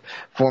Pope,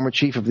 former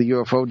chief of the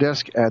UFO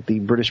desk at the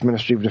British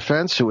Ministry of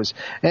Defense, who is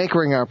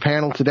anchoring our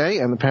panel today,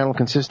 and the panel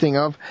consisting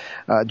of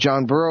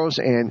John Burroughs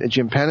and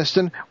Jim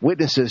Penniston,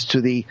 witnesses to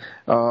the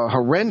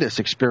horrendous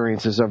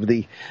experiences of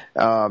the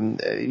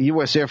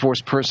U.S. Air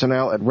Force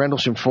personnel at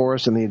Rendlesham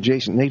Forest and the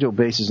adjacent NATO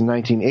bases in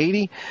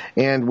 1980.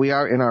 And we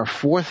are in our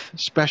 4th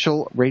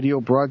special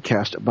radio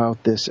broadcast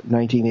about this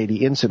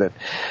 1980 incident.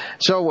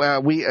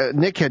 So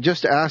Nick had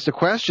just asked a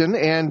question,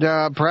 and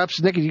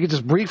perhaps, Nick, you could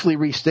just briefly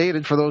restate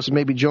it for those who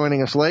may be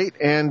joining us late,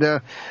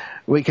 and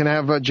we can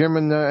have Jim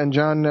and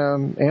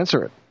John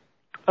answer it.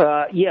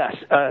 Yes,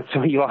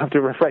 so you'll have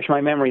to refresh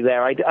my memory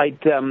there.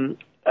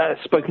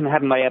 spoken,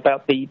 haven't they,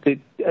 about the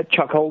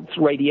Chuck Holt's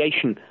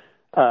radiation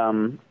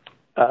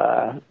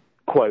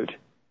quote?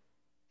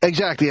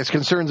 Exactly. It's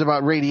concerns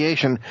about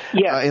radiation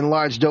in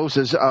large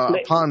doses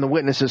upon the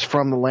witnesses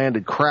from the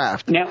landed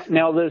craft.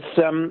 Now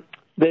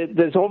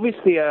there's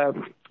obviously a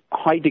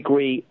high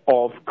degree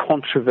of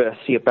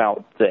controversy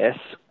about this.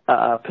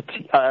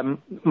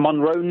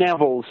 Monroe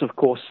Nevels, of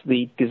course,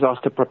 the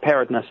disaster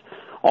preparedness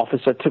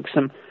officer, took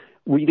some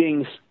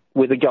readings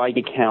with a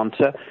Geiger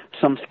counter.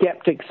 Some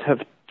skeptics have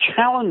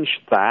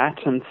challenged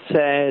that and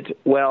said,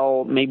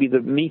 well, maybe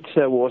the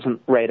meter wasn't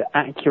read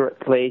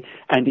accurately,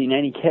 and in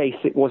any case,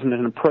 it wasn't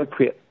an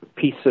appropriate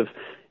piece of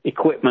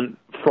equipment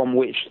from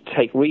which to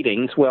take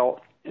readings.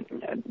 Well,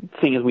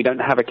 seeing as we don't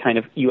have a kind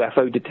of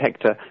UFO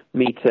detector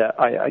meter,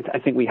 I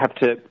think we have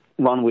to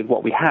run with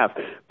what we have.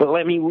 But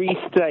let me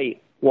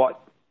restate what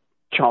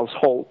Charles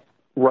Holt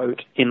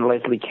wrote in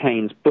Leslie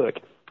Kane's book.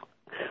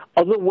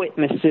 Other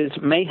witnesses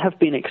may have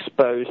been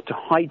exposed to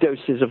high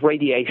doses of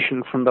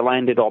radiation from the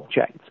landed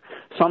objects.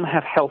 Some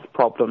have health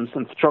problems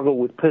and struggle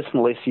with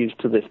personal issues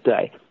to this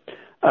day.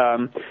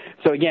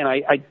 So again,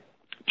 I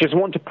just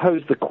want to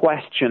pose the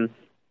question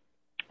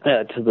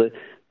to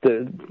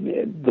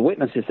the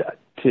witnesses,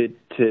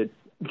 to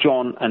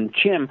John and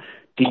Jim.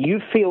 Do you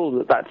feel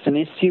that that's an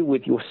issue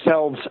with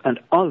yourselves and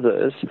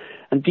others?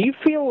 And do you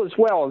feel as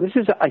well, this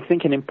is, I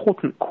think, an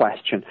important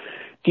question,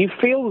 do you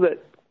feel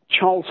that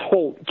Charles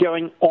Holt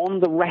going on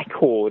the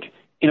record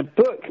in a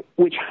book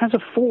which has a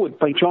foreword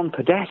by John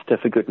Podesta,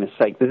 for goodness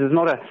sake? This is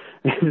not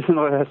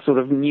a sort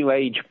of new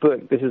age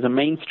book. This is a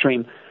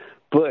mainstream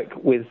book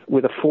with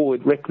a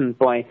foreword written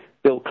by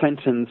Bill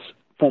Clinton's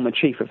former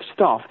chief of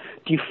staff.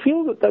 Do you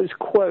feel that those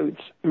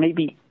quotes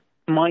maybe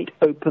might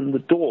open the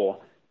door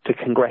to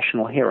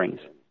congressional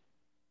hearings?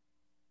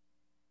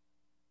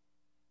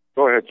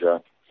 Go ahead,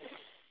 John.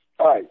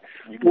 All right.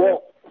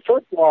 Well,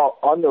 first of all,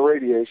 on the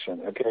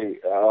radiation, okay,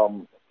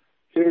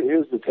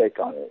 here's the take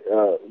on it.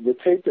 The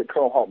tape that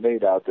Colonel Holt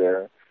made out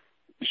there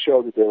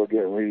showed that they were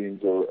getting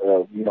readings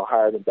of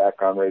higher than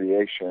background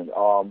radiation.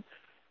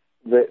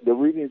 The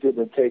readings had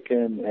been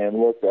taken and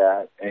looked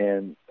at,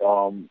 and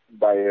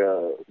by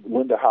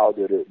Linda Howe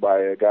did it, by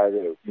a guy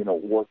that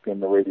worked in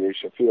the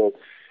radiation field,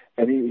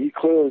 and he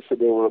clearly said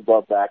they were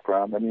above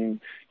background. I mean,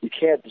 you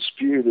can't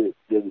dispute it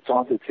that it's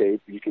on the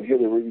tape. You can hear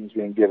the readings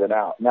being given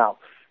out. Now,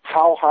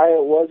 how high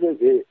it was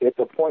at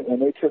the point when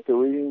they took the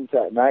readings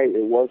that night,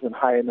 it wasn't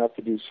high enough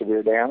to do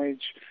severe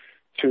damage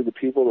to the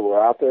people that were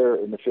out there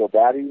in the field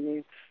that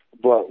evening.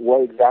 But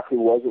what exactly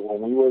was it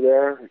when we were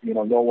there?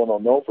 No one will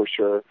know for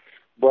sure.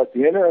 But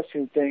the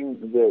interesting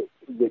thing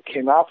that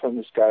came out from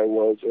this guy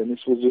was, and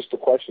this was just a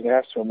question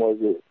asked to him, was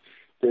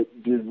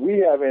that did we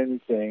have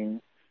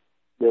anything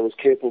that was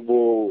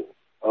capable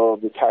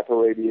of the type of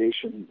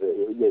radiation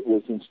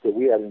that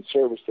we had in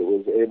service that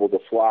was able to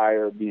fly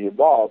or be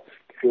involved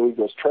to leave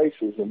those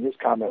traces? And his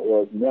comment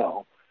was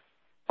no.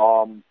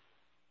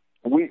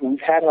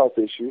 We've had health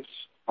issues.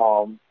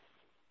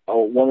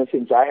 One of the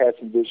things, I had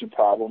some vision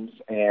problems,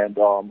 and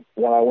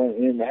when I went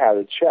in to have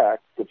it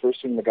checked, the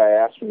first thing the guy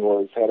asked me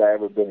was, had I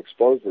ever been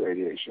exposed to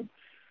radiation?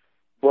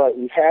 But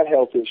we've had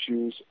health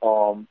issues.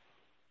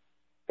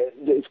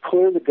 It's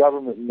clear the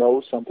government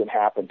knows something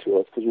happened to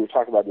us, because we were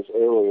talking about this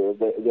earlier.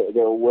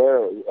 They're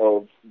aware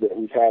of that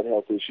we've had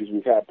health issues,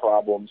 we've had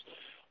problems,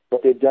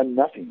 but they've done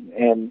nothing.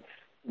 And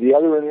the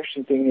other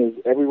interesting thing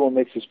is everyone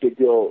makes this big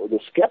deal. The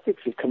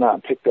skeptics have come out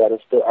and picked at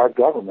us, but our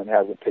government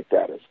hasn't picked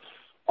at us.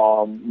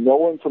 No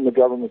one from the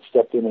government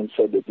stepped in and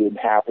said that didn't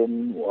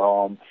happen.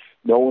 No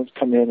one's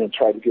come in and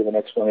tried to give an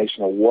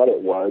explanation of what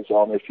it was.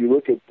 If you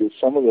look at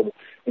some of the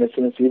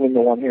incidents, even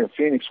the one here in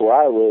Phoenix where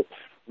I live,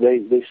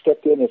 they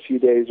stepped in a few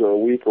days or a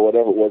week or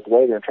whatever it was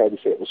later and tried to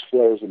say it was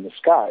flares in the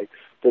sky.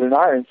 But in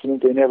our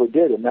incident, they never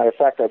did. As a matter of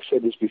fact, I've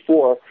said this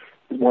before,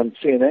 when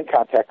CNN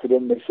contacted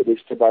them, they said they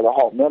stood by the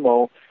Halt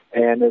memo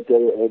and that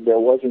there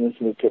was an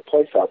incident that took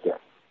place out there.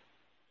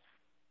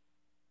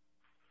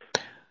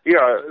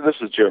 Yeah, this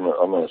is Jim.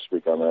 I'm going to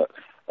speak on that.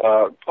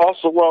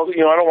 Also, well,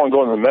 I don't want to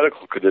go into the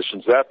medical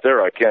conditions. That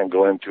there I can't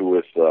go into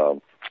with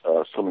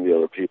some of the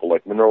other people.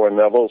 Like Monroe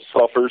Neville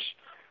suffers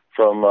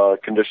from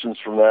conditions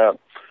from that.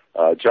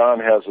 John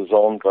has his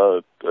own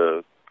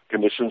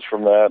conditions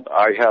from that.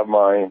 I have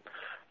mine.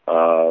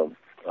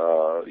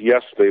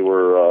 Yes, they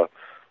were.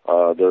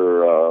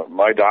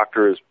 My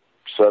doctor has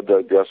said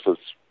that yes,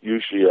 it's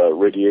usually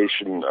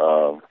radiation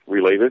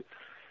related.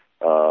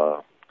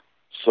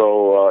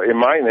 So in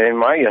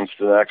my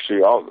incident,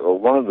 actually,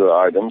 one of the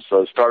items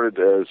started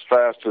as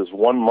fast as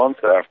 1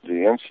 month after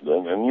the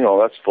incident, and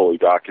that's fully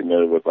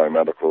documented with my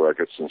medical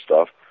records and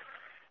stuff.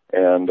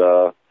 And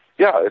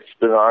yeah, it's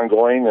been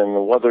ongoing,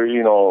 and whether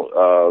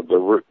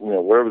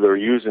wherever they're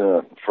using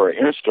it for an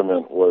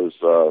instrument was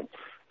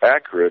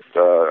accurate,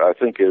 I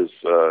think is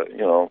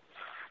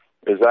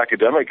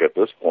academic at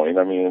this point.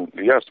 I mean,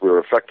 yes, we were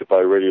affected by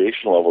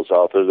radiation levels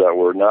out there that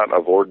were not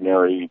of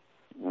ordinary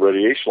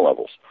radiation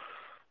levels.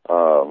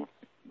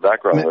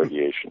 Background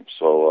radiation.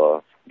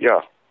 So,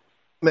 yeah.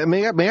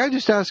 May I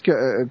just ask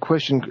a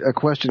question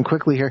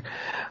quickly here?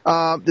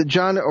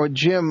 John or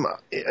Jim,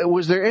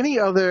 was there any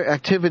other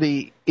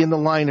activity in the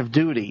line of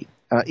duty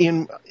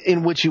in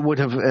which you would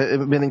have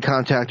been in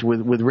contact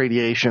with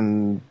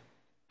radiation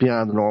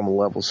beyond the normal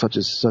levels, such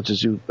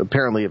as you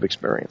apparently have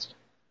experienced?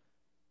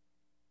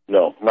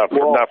 No, not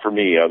for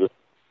me.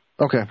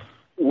 Okay.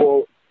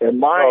 Well, and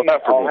mine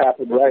all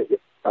happened right.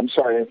 I'm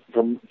sorry,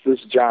 this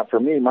is John. For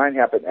me, mine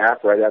happened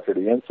right after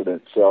the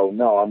incident. So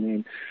no, I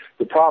mean,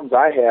 the problems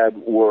I had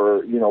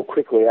were,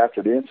 quickly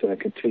after the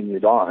incident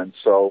continued on.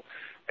 So,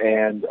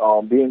 and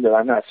being that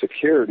I'm not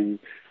security,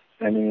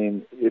 I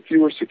mean, if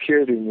you were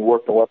security and you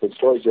worked in weapons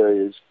storage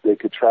areas, they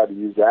could try to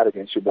use that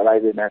against you. But I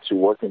didn't actually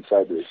work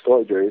inside the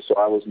storage area, so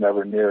I was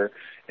never near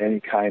any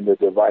kind of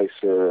device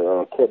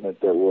or equipment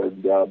that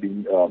would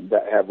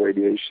that have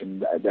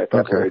radiation, that type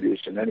of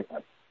radiation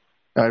anyway.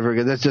 All right, very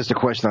good. That's just a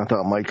question I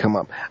thought might come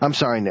up. I'm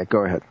sorry, Nick.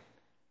 Go ahead.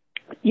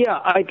 Yeah,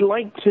 I'd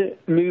like to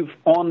move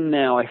on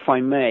now, if I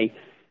may,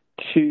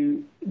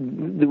 to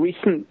the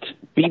recent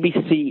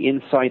BBC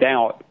Inside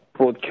Out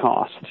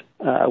broadcast,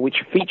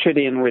 which featured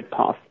Ian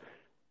Ridpath.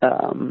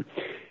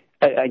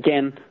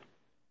 Again,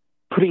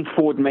 putting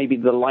forward maybe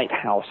the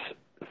lighthouse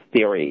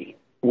theory,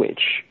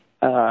 which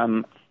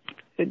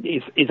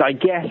is, I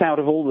guess, out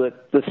of all the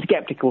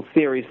skeptical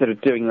theories that are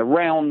doing the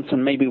rounds,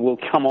 and maybe we'll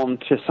come on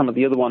to some of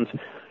the other ones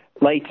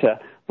later,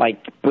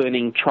 like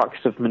burning trucks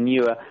of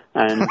manure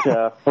and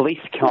police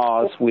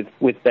cars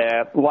with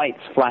their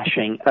lights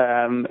flashing.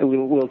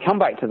 We'll come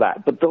back to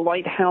that. But the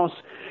lighthouse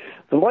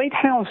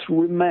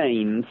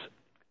remains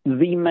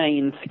the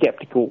main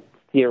skeptical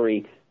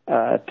theory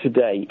to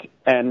date.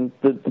 And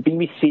the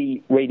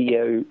BBC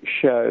radio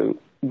show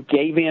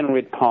gave Ian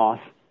Ridpath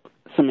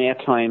some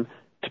airtime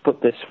to put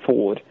this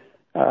forward.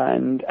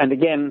 And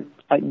again,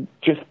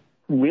 just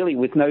really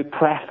with no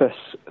preface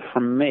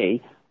from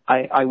me,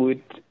 I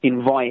would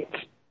invite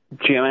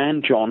Jim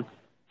and John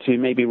to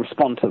maybe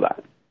respond to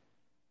that.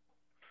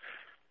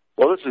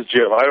 Well, this is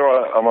Jim.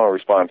 I'm going to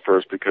respond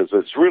first because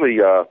it's really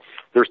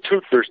there's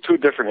two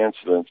different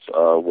incidents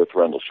with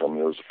Rendlesham.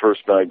 There was the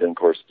first night, and of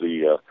course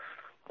the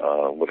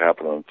what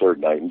happened on the third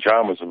night. And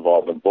John was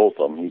involved in both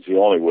of them. He's the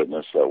only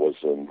witness that was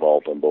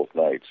involved on both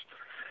nights.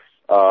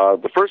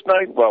 The first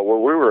night, well, where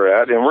we were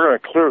at, and we're going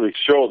to clearly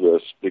show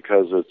this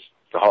because it's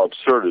how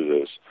absurd it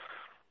is.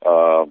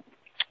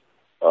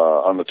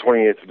 On the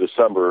 28th of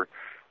December,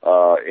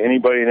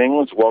 anybody in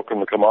England's welcome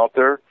to come out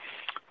there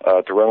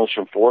to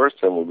Rendlesham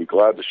Forest, and we'll be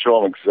glad to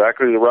show them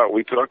exactly the route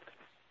we took.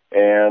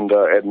 And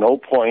at no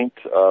point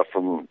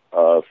from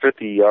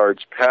 50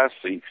 yards past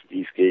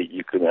Eastgate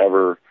you can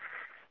ever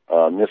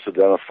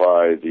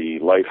misidentify the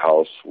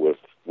lighthouse with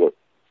what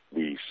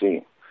we've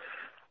seen.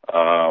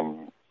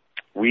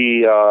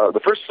 The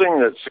first thing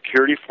that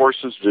security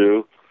forces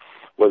do,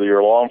 whether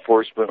you're law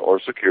enforcement or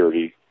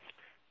security,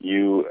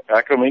 you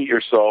acclimate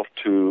yourself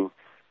to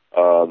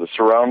the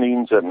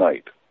surroundings at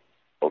night.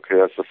 Okay,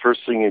 that's the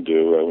first thing you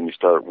do when you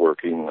start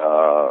working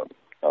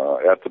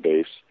at the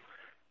base.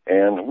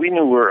 And we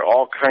knew where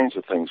all kinds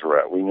of things were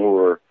at. We knew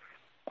where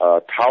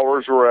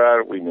towers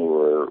were at. We knew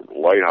where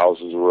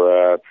lighthouses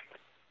were at.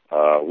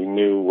 We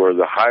knew where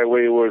the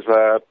highway was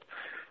at.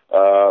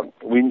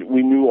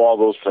 We knew all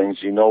those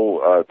things.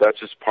 That's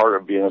just part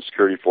of being a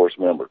security force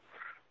member.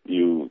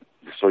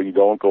 So you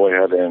don't go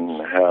ahead and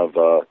have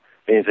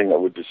anything that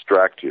would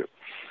distract you.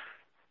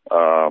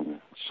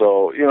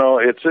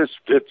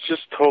 It's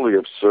just totally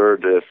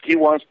absurd. If he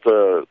wants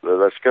the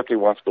skeptic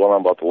wants to go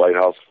on about the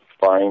lighthouse,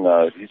 fine.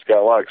 He's got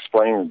a lot of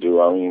explaining to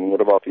do. I mean,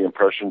 what about the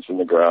impressions in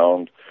the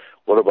ground?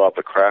 What about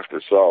the craft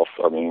itself?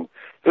 I mean,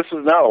 this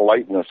is not a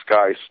light in the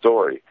sky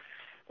story.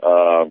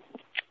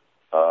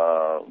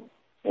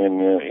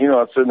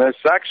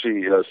 It's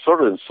actually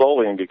sort of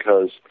insulting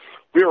because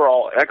we were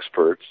all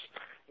experts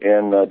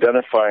in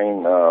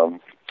identifying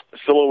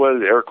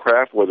silhouetted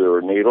aircraft, whether they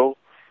were NATO,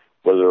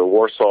 whether they were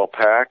Warsaw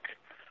Pack.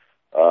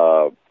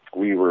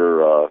 We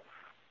were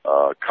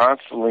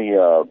constantly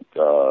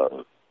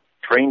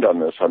trained on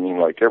this. I mean,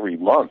 like every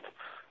month.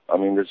 I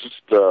mean, there's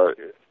just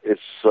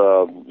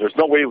there's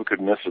no way we could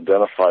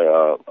misidentify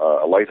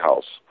a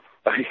lighthouse.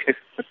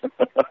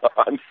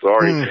 I'm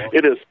sorry.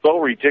 It is so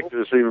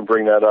ridiculous to even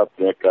bring that up,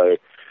 Nick.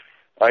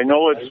 I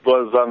know it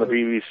was on the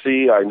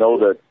BBC. I know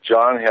that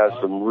John has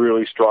some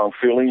really strong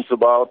feelings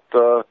about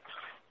the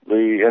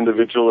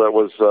individual that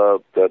was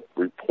that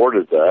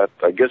reported that.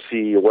 I guess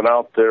he went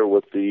out there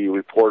with the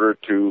reporter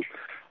to,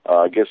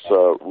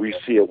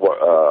 re-see a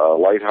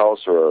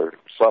lighthouse or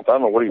something. I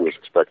don't know what he was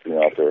expecting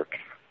out there.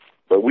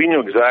 But we knew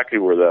exactly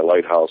where that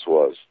lighthouse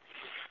was.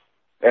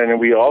 And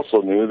we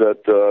also knew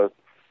that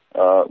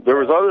there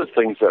was other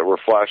things that were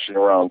flashing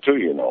around too,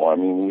 I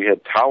mean, we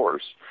had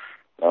towers.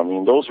 I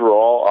mean, those were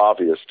all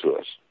obvious to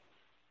us.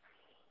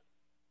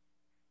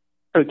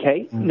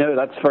 Okay. No,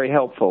 that's very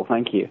helpful.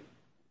 Thank you.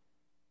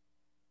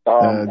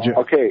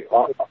 Okay.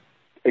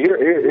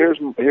 Here's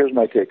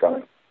my take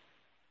on it.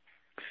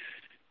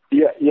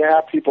 Yeah, you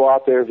have people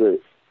out there that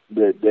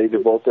they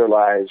devote their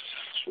lives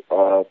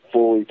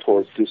fully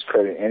towards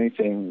discrediting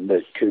anything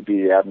that could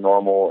be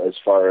abnormal as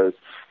far as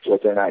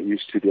what they're not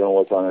used to dealing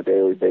with on a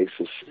daily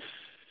basis.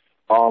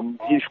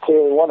 He's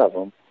clearly one of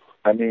them.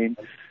 I mean,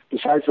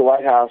 besides the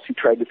lighthouse, he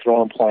tried to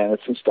throw in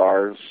planets and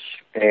stars.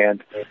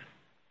 And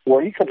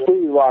where he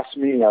completely lost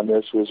me on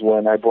this was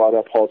when I brought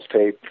up Halt's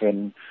tape.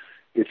 And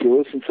if you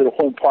listen to the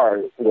one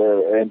part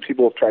and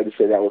people have tried to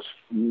say that was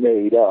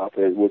made up,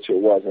 which it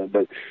wasn't,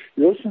 but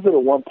you listen to the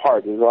one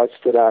part that always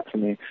stood out to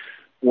me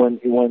when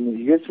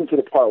he gets into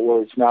the part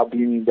where it's now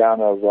beaming down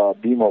a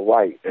beam of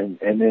light, and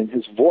then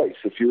his voice,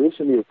 if you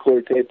listen to a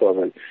clear tape of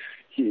it,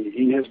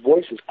 his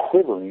voice is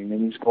quivering,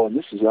 and he's going,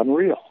 "This is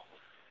unreal."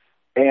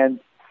 And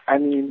I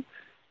mean,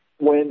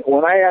 when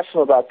I asked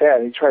him about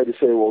that, he tried to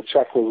say, "Well,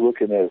 Chuck was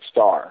looking at a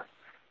star,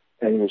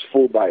 and he was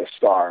fooled by a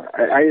star."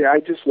 I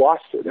just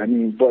lost it. I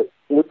mean, but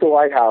with the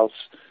lighthouse,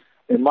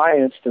 in my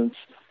instance,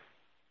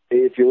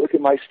 if you look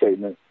at my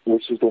statement,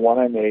 which is the one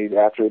I made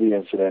after the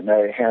incident, and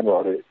I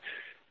handwrote it,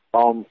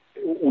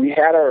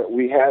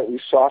 we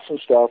saw some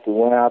stuff. We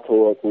went out to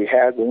look. We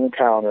had an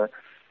encounter.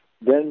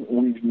 Then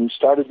we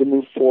started to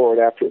move forward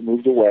after it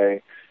moved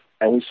away,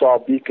 and we saw a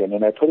beacon.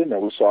 And I put in there,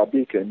 we saw a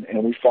beacon,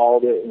 and we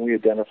followed it, and we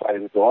identified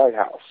it as the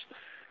lighthouse.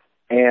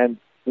 And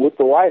with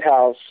the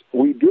lighthouse,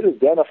 we did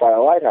identify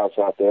a lighthouse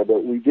out there,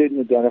 but we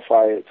didn't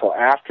identify it until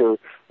after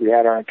we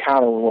had our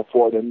encounter. We went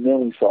forward, and then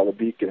we saw the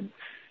beacon.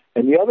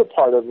 And the other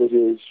part of it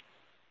is,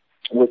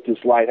 with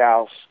this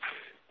lighthouse,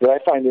 that I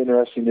find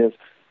interesting is,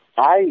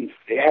 I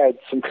had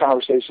some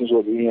conversations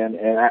with Ian,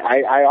 and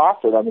I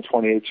offered on the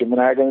 28th, Jim and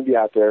I are going to be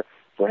out there,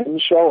 for him to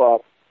show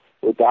up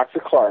with Dr.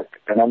 Clark,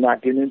 and I'm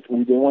not getting into,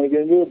 we didn't want to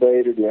get into a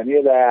debate or do any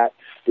of that,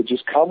 but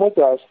just come with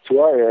us to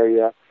our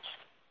area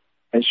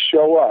and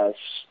show us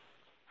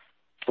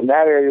from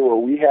that area where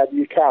we had the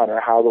encounter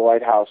how the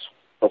lighthouse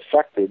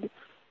affected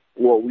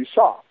what we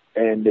saw,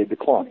 and they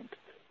declined.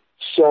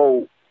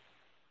 So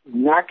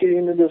not getting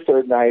into the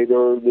third night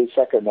or the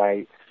second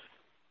night,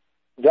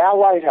 that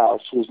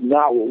lighthouse was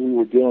not what we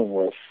were dealing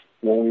with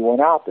when we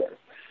went out there,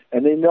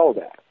 and they know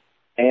that.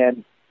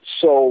 And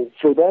so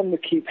for them to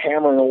keep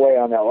hammering away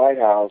on that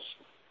lighthouse,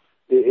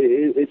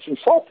 it's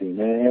insulting,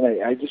 and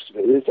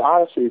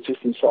it's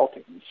just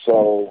insulting.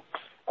 So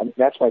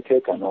that's my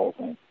take on the whole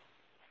thing.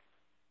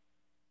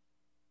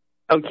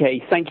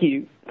 Okay, thank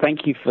you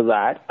for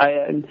that.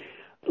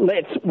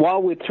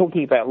 While we're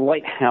talking about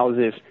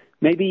lighthouses,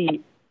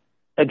 maybe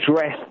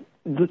address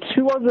the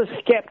two other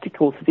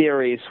skeptical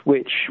theories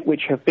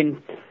which have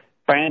been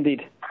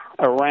bandied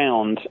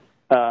around,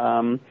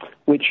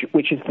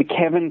 which is the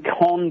Kevin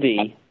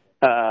Condy.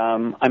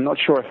 I'm not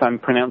sure if I'm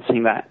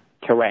pronouncing that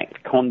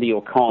correct, Condy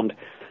or Cond,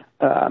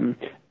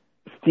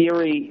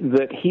 theory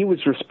that he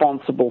was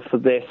responsible for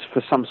this,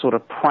 for some sort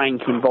of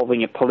prank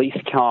involving a police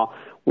car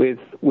with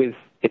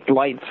its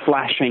lights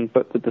flashing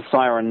but with the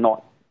siren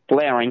not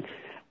blaring,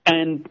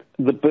 and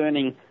the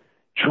burning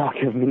truck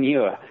of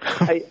manure.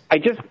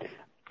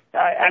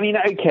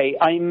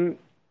 I'm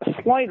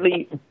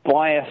slightly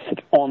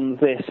biased on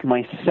this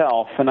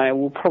myself, and I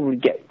will probably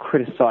get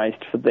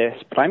criticized for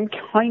this, but I'm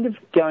kind of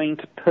going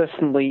to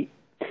personally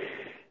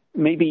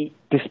maybe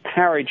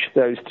disparage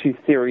those two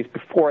theories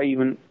before I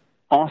even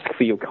ask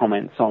for your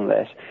comments on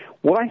this.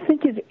 What I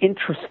think is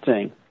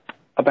interesting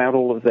about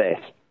all of this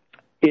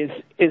is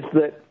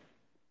that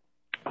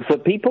for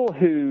people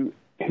who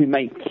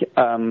make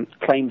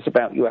claims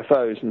about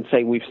UFOs and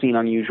say we've seen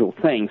unusual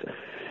things,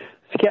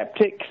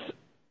 skeptics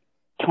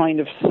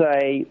kind of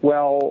say,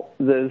 well,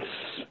 there's,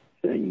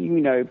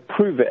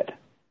 prove it.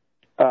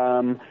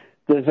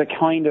 There's a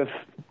kind of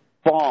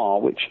bar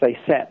which they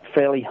set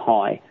fairly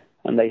high,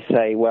 and they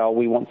say, well,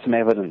 we want some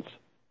evidence.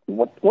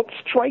 What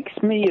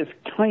strikes me as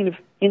kind of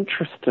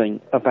interesting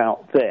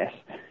about this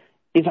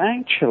is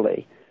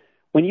actually,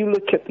 when you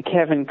look at the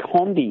Kevin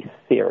Condy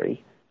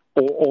theory,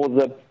 or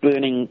the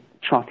burning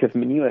truck of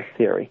manure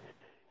theory,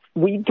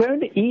 we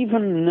don't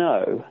even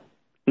know,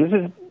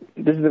 and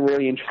this is a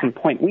really interesting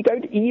point, we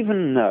don't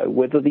even know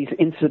whether these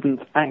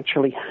incidents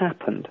actually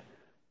happened,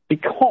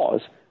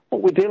 because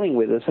what we're dealing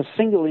with is a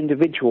single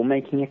individual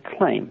making a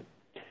claim.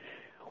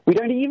 We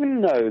don't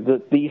even know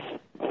that these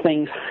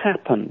things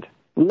happened,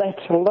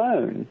 let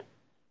alone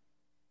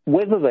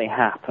whether they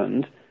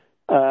happened,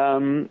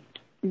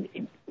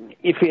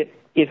 if it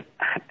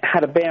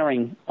had a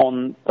bearing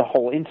on the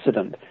whole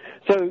incident.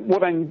 So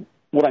what I'm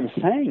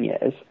saying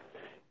is,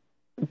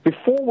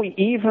 before we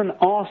even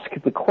ask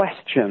the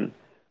question,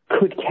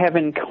 could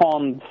Kevin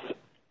Cond's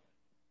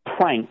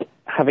prank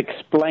have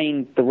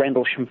explained the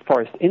Rendlesham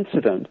Forest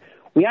incident,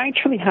 we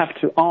actually have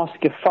to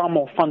ask a far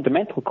more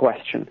fundamental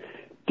question.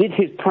 Did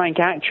his prank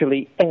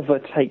actually ever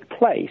take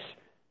place?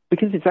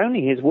 Because it's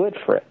only his word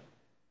for it.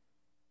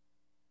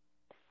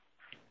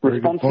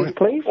 Responses,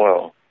 please?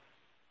 Well,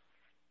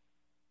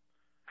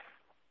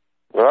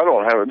 I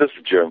don't have it. This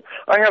is Jim.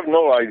 I have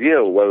no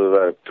idea whether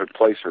that took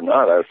place or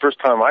not. The first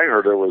time I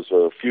heard it was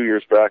a few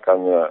years back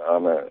on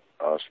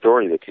a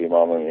story that came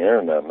out on the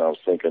internet, and I was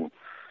thinking,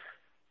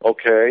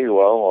 okay,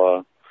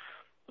 well,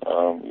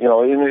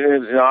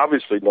 And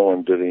obviously no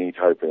one did any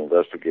type of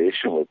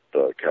investigation with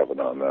Kevin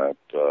on that.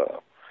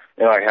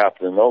 And I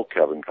happen to know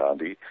Kevin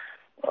Condy.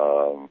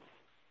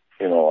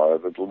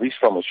 At least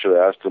someone should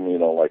have asked him,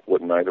 like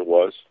what night it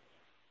was.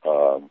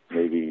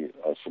 Maybe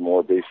some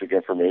more basic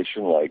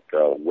information, like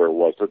where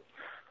was it?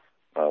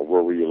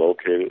 Where were you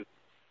located?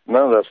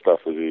 None of that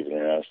stuff was even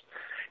asked.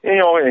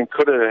 And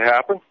could it have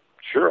happened?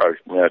 Sure, I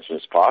imagine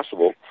it's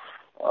possible.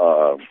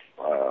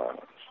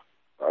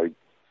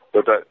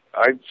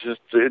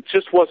 It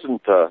just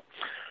wasn't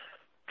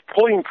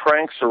pulling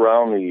pranks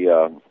around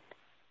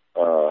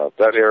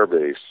that air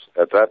base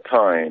at that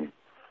time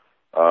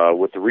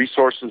with the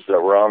resources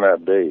that were on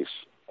that base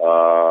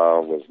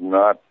was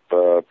not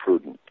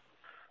prudent.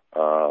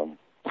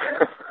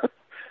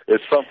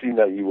 It's something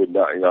that you would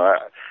not.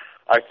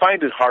 I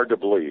find it hard to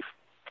believe,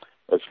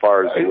 as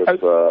far as with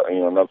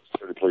another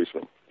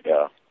policeman.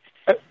 Yeah.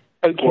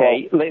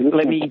 Okay,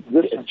 let me.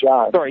 This is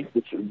John. Sorry,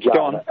 this is John.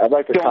 John. I'd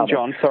like to comment.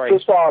 John, sorry.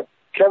 First of all,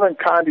 Kevin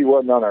Condy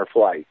wasn't on our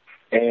flight,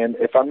 and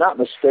if I'm not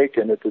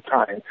mistaken, at the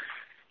time,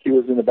 he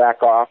was in the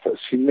back office.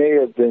 He may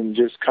have been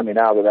just coming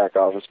out of the back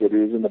office, but he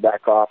was in the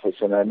back office,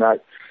 and I'm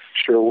not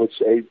sure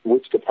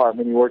which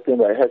department he worked in,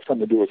 but it had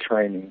something to do with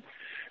training.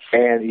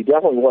 And he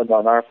definitely wasn't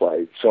on our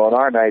flight. So on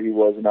our night, he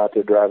wasn't out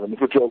there driving the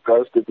patrol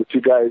cars. The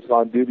two guys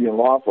on duty in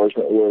law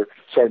enforcement were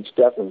Sergeant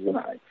Steffens and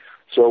I.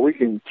 So we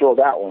can throw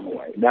that one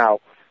away. Now,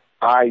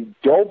 I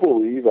don't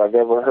believe I've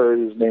ever heard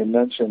his name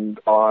mentioned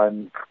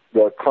on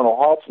the Colonel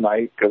Halt's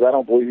night, because I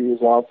don't believe he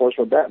was law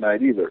enforcement that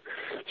night either.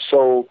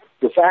 So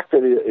the fact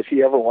that if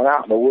he ever went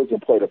out in the woods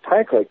and played a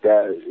prank like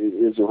that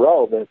is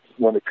irrelevant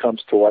when it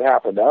comes to what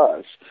happened to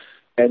us.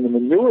 And the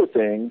manure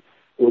thing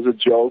was a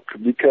joke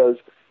because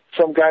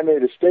some guy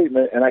made a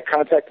statement, and I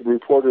contacted the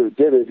reporter who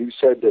did it. He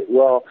said that,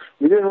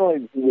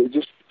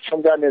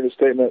 some guy made a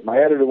statement. My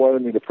editor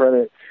wanted me to print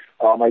it.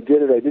 I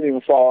did it. I didn't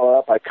even follow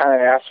up. I kind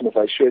of asked him if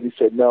I should. He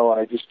said no,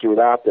 and I just threw it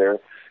out there.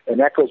 And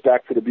that goes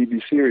back to the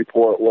BBC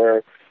report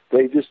where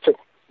they just took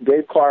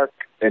Dave Clark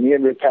and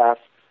Ian Redpath,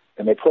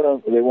 and they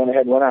went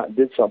ahead and went out and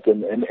did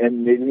something, and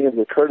they didn't have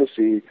the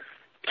courtesy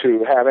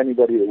to have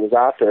anybody that was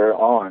out there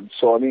on.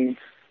 So, I mean,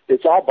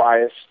 it's all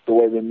biased the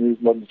way the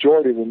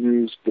majority of the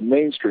news, the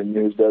mainstream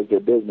news, does their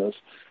business,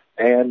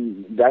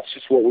 and that's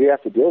just what we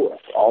have to deal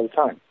with all the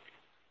time.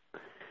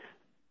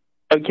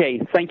 Okay,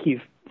 thank you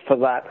for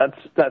that.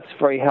 That's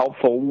very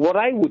helpful. What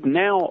I would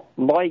now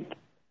like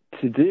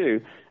to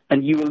do,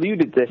 and you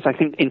alluded this, I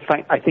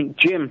think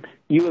Jim,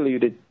 you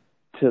alluded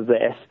to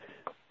this.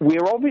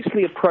 We're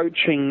obviously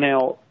approaching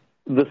now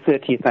the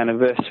 30th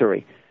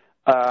anniversary.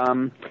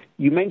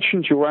 You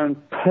mentioned your own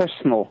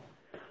personal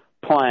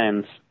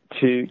plans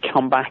to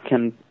come back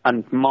and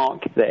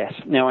mark this.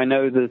 Now, I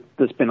know that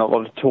there's been a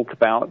lot of talk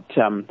about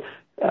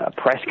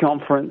press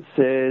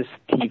conferences,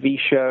 TV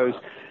shows.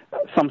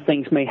 Some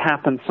things may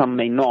happen, some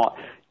may not.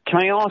 Can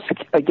I ask,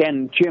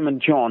 again, Jim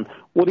and John,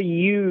 what are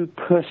you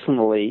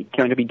personally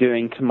going to be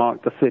doing to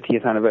mark the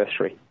 30th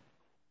anniversary?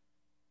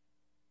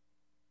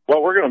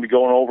 Well, we're going to be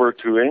going over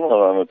to England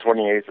on the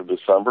 28th of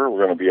December.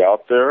 We're going to be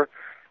out there.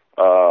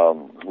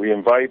 We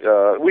invite,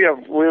 we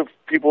have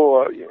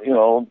people,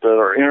 that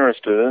are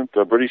interested in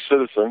it, British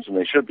citizens, and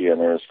they should be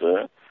interested in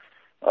it,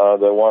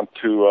 that want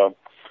to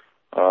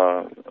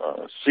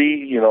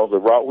see, the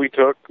route we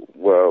took,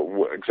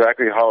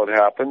 exactly how it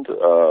happened,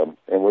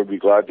 and we'd be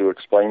glad to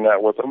explain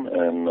that with them.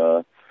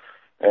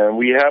 And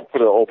we have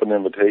put an open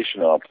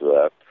invitation out to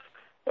that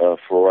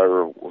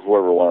for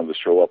whoever wanted to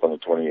show up on the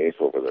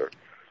 28th over there.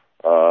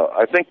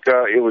 I think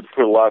it would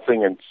put a lot of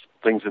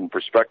things in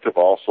perspective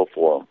also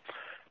for them.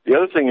 The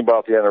other thing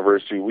about the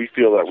anniversary, we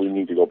feel that we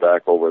need to go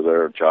back over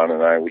there, John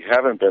and I. We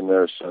haven't been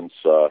there since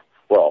the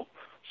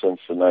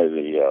night of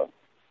the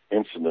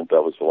incident.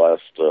 That was the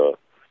last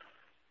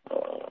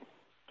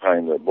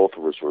time that both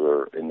of us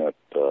were in that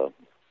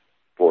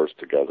forest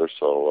together.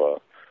 So,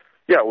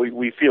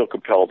 we feel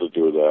compelled to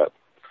do that.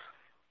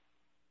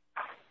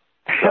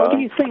 How do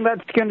you think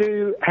that's going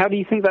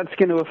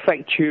to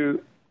affect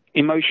you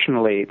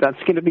emotionally? That's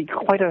going to be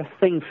quite a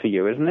thing for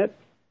you, isn't it?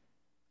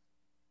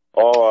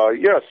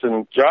 Yes,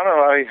 and John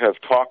and I have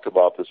talked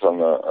about this on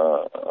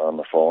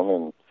the phone,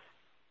 and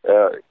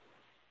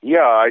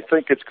I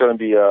think it's going to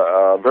be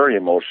a very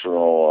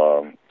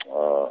emotional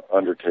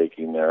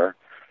undertaking there.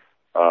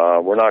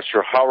 We're not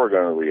sure how we're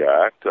going to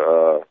react.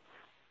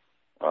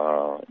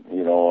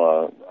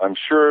 I'm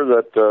sure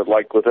that,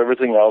 like with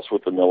everything else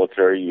with the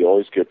military, you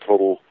always get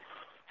total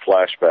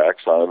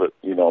flashbacks out of it,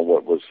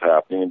 what was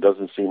happening. It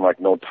doesn't seem like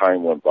no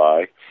time went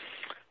by.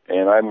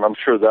 And I'm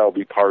sure that'll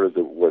be part of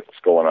what's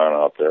going on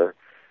out there.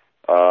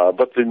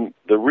 But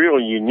the real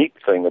unique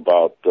thing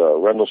about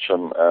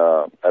Rendlesham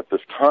at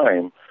this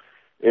time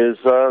is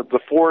the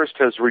forest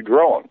has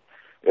regrown.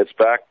 It's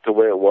back the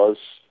way it was,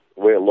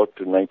 the way it looked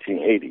in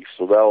 1980.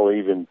 So that'll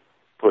even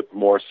put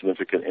more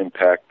significant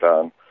impact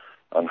on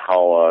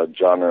how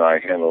John and I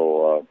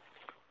handle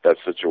that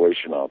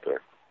situation out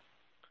there.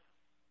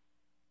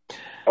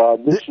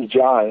 This is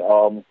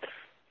John.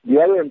 The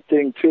other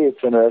thing, too,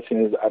 it's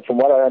interesting, is from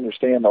what I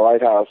understand, the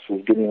lighthouse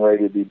is getting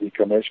ready to be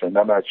decommissioned.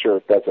 I'm not sure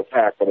if that's a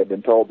fact, but I've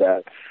been told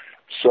that.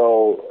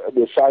 So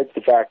besides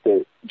the fact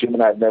that Jim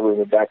and I have never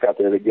been back out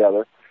there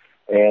together,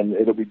 and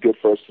it'll be good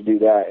for us to do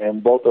that,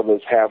 and both of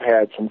us have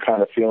had some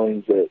kind of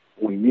feelings that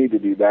we need to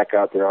be back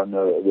out there on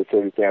the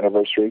 30th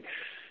anniversary.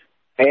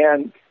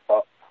 And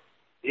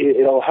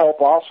it'll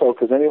help also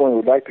because anyone who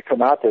would like to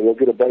come out there, they'll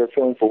get a better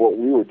feeling for what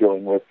we were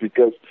dealing with.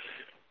 Because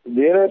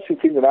the interesting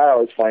thing that I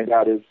always find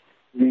out is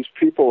these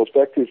people,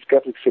 especially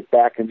skeptics, sit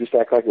back and just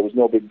act like it was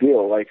no big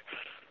deal. Like,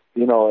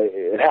 you know,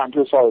 it happened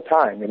to us all the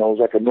time. You know, it was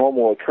like a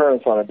normal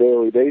occurrence on a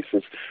daily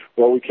basis.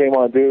 Well, we came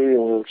on duty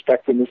and we were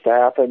expecting this to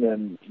happen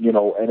and, you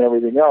know, and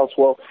everything else.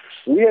 Well,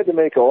 we had to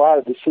make a lot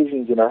of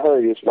decisions in a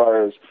hurry as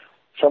far as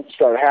something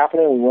started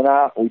happening. We went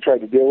out, we tried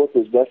to deal with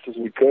it as best as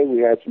we could.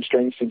 We had some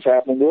strange things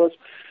happening to us.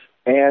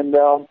 And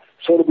so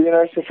it'll be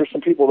interesting for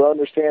some people to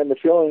understand the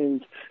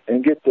feelings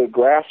and get the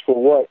grasp of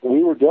what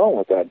we were dealing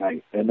with that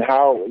night and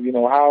how, you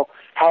know,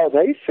 how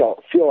they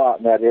feel out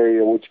in that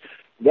area, which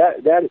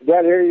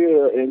that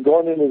area and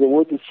going into the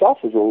woods itself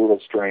is a little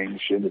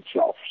strange in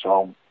itself.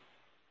 So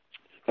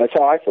that's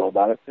how I feel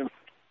about it.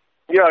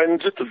 Yeah, and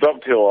just to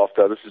dovetail off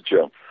that, this is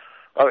Jim.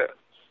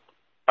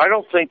 I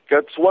don't think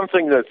that's one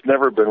thing that's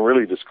never been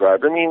really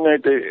described. I mean,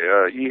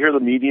 you hear the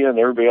media and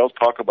everybody else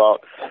talk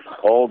about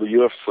all the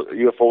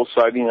UFO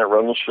sighting at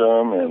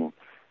Rendlesham, and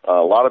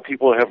a lot of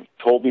people have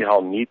told me how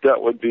neat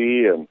that would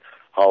be and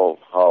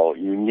how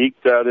unique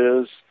that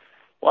is.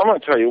 Well, I'm going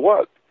to tell you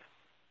what.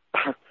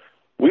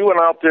 We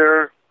went out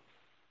there,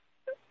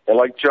 and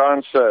like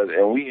John said,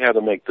 and we had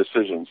to make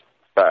decisions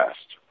fast.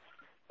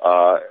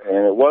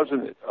 And it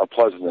wasn't a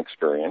pleasant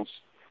experience.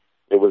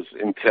 It was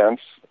intense,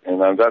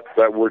 and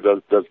that word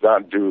does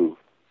not do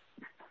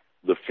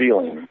the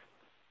feeling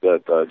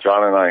that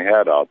John and I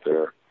had out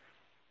there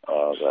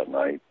that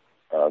night.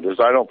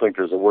 I don't think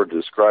there's a word to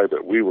describe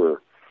it. We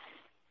were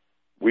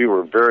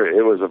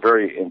it was a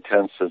very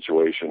intense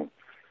situation,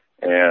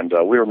 and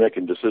we were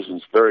making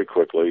decisions very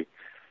quickly.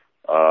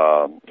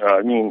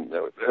 I mean,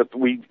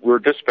 we were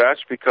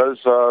dispatched because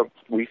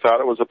we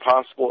thought it was a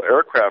possible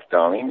aircraft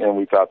downing, and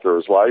we thought there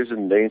was lives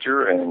in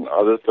danger and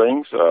other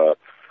things.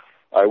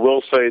 I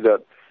will say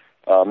that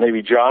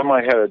maybe John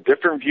might have a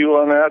different view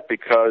on that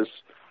because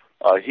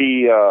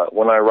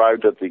when I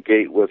arrived at the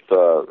gate with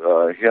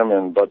him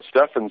and Bud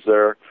Steffens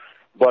there,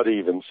 Bud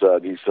even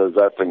said, he says,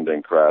 that thing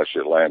didn't crash,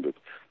 it landed.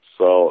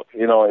 So,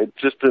 you know, it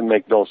just didn't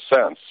make no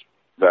sense,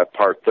 that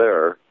part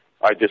there.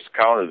 I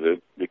discounted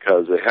it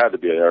because it had to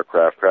be an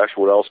aircraft crash.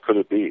 What else could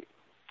it be?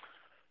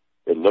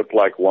 It looked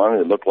like one.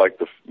 It looked like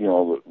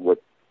what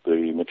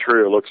the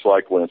material looks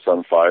like when it's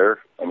on fire.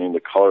 I mean,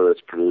 the color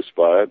that's produced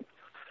by it.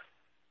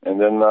 And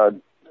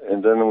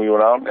then we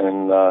went out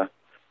and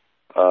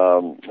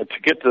to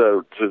get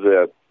to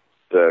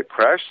the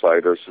crash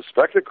site or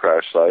suspected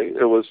crash site,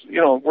 it was,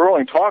 you know, we're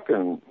only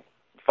talking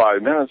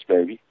 5 minutes,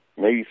 maybe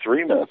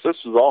 3 minutes. This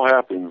is all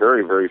happening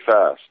very, very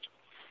fast.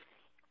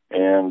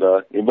 And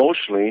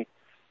emotionally,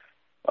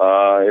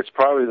 it's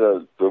probably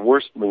the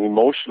worst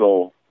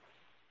emotional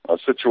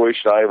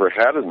situation I ever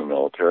had in the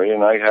military,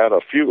 and I had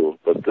a few,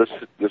 but this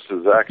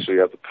is actually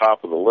at the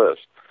top of the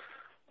list.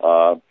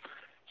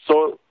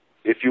 So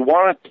if you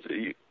want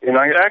to, and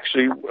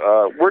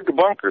we're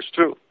debunkers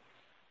too.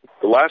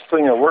 The last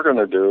thing that we're going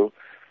to do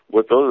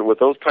with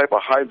those type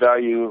of high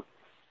value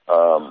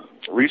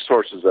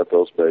resources at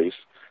those bases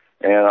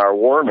and our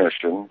war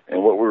mission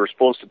and what we were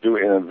supposed to do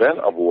in an event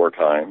of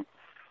wartime,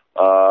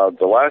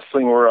 the last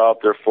thing we're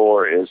out there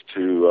for is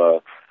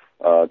to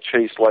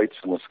chase lights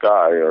in the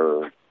sky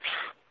or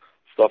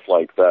stuff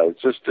like that.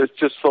 It's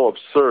just so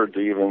absurd to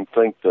even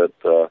think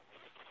that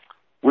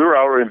we were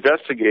out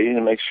investigating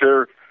to make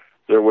sure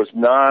there was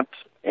not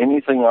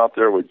anything out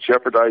there would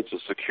jeopardize the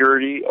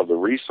security of the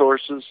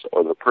resources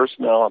or the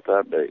personnel at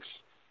that base.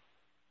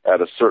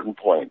 At a certain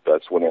point,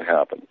 that's when it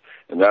happened.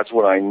 And that's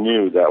when I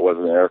knew that was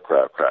an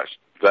aircraft crash.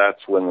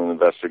 That's when an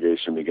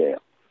investigation began.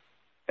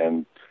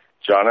 And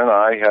John and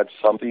I had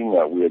something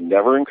that we had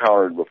never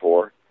encountered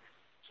before,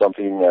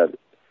 something that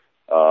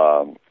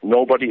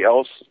nobody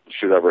else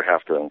should ever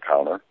have to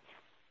encounter.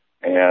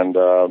 And,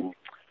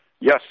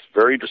 yes,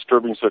 very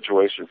disturbing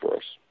situation for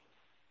us.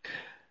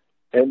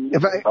 And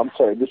I'm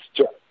sorry, this is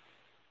John.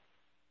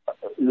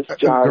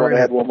 I want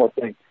to add one more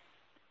thing.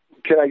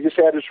 Can I just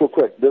add this real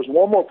quick? There's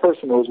one more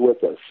person who was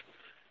with us,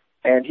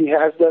 and he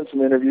has done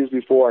some interviews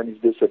before, and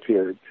he's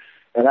disappeared.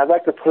 And I'd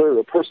like to put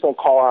a personal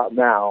call out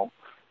now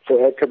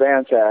for Ed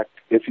Kovanczak,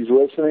 if he's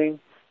listening,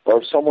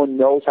 or if someone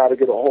knows how to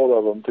get a hold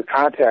of him, to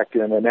contact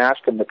him and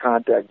ask him to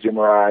contact Jim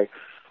or I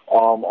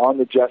on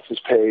the Justice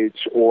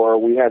page, or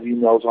we have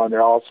emails on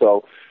there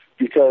also,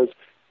 because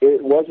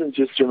it wasn't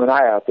just Jim and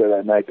I out there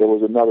that night. There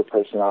was another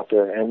person out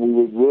there, and we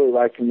would really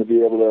like him to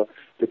be able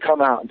to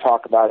come out and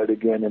talk about it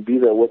again and be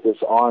there with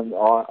us on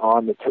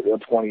the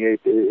 28th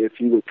if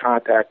he would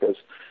contact us.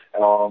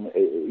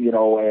 You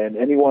know, and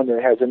anyone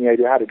that has any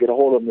idea how to get a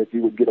hold of him, if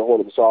you would get a hold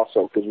of us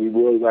also, because we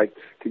really like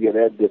to get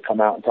Ed to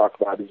come out and talk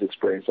about his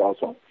experience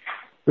also.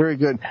 Very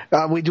good.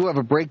 We do have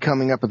a break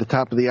coming up at the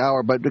top of the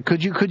hour, but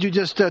could you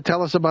just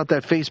tell us about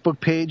that Facebook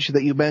page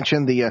that you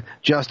mentioned, the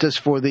Justice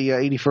for the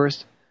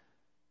 81st?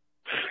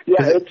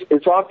 Yeah,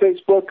 it's on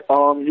Facebook.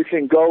 You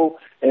can go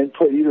and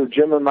put either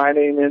Jim or my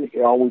name in.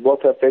 We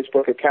both have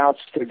Facebook accounts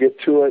to get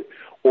to it,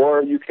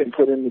 or you can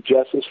put in the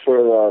Justice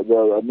for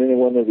the men and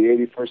women of the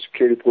 81st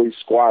Security Police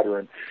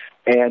Squadron.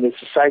 And it's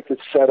a site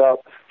that's set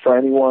up for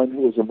anyone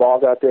who is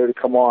involved out there to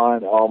come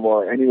on,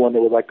 or anyone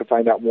that would like to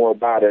find out more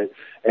about it.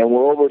 And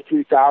we're over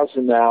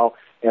 3,000 now,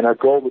 and our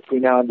goal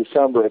between now and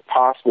December, if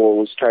possible,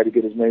 was try to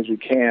get as many as we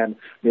can,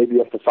 maybe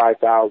up to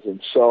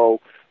 5,000. So,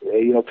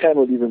 10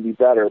 would even be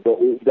better. But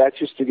that's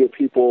just to get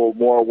people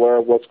more aware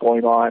of what's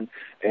going on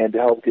and to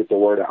help get the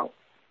word out.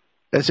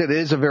 As it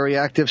is a very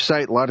active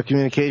site, a lot of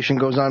communication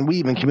goes on. We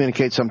even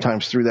communicate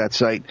sometimes through that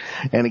site.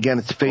 And again,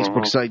 it's a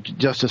Facebook site,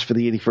 Justice for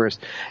the 81st.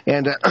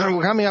 And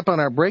we're coming up on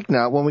our break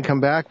now. When we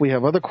come back, we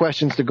have other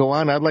questions to go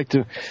on. I'd like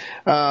to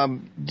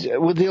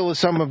we'll deal with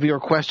some of your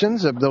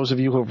questions, of those of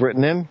you who have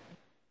written in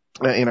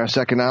our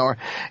second hour.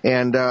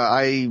 And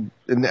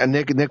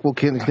Nick will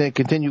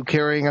continue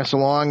carrying us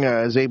along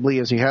as ably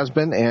as he has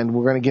been. And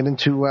we're going to get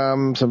into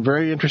some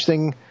very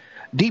interesting,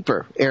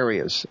 deeper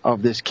areas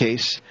of this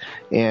case,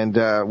 and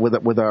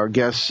with our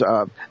guests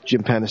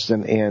Jim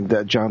Penniston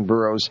and John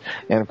Burroughs,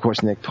 and of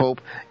course Nick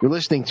Pope. You're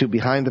listening to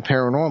Behind the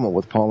Paranormal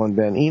with Paul and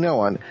Ben Eno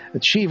on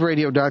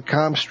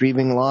AchieveRadio.com,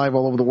 streaming live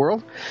all over the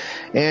world.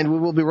 And we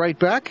will be right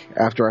back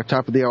after our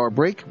top of the hour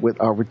break with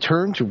our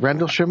Return to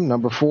Rendlesham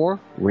number 4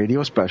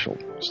 radio special.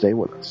 Stay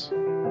with us.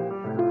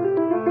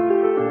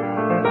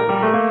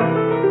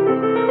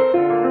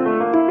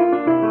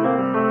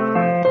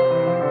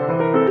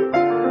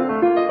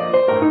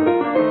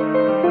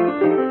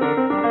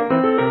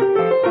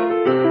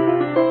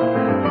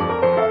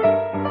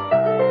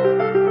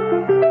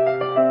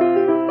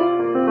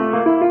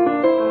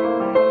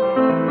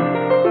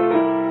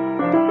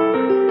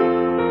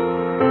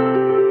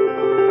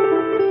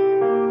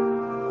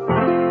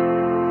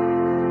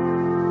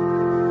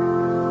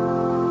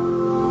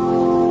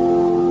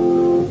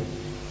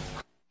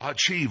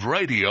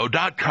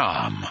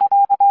 AchieveRadio.com.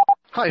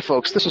 Hi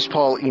folks, this is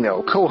Paul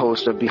Eno,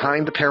 co-host of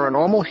Behind the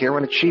Paranormal here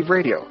on Achieve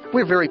Radio.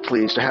 We're very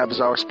pleased to have as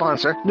our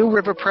sponsor New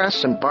River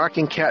Press and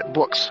Barking Cat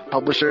Books,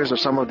 publishers of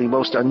some of the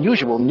most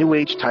unusual New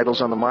Age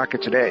titles on the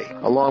market today.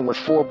 Along with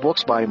 4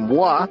 books by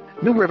moi,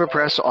 New River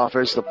Press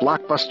offers the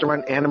blockbuster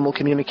on animal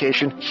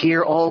communication,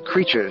 Hear All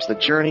Creatures, The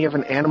Journey of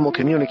an Animal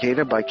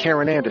Communicator by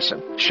Karen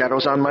Anderson,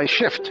 Shadows on My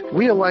Shift,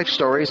 real-life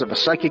stories of a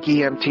psychic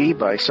EMT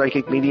by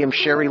psychic medium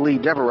Sherry Lee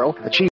Devereaux, Achieve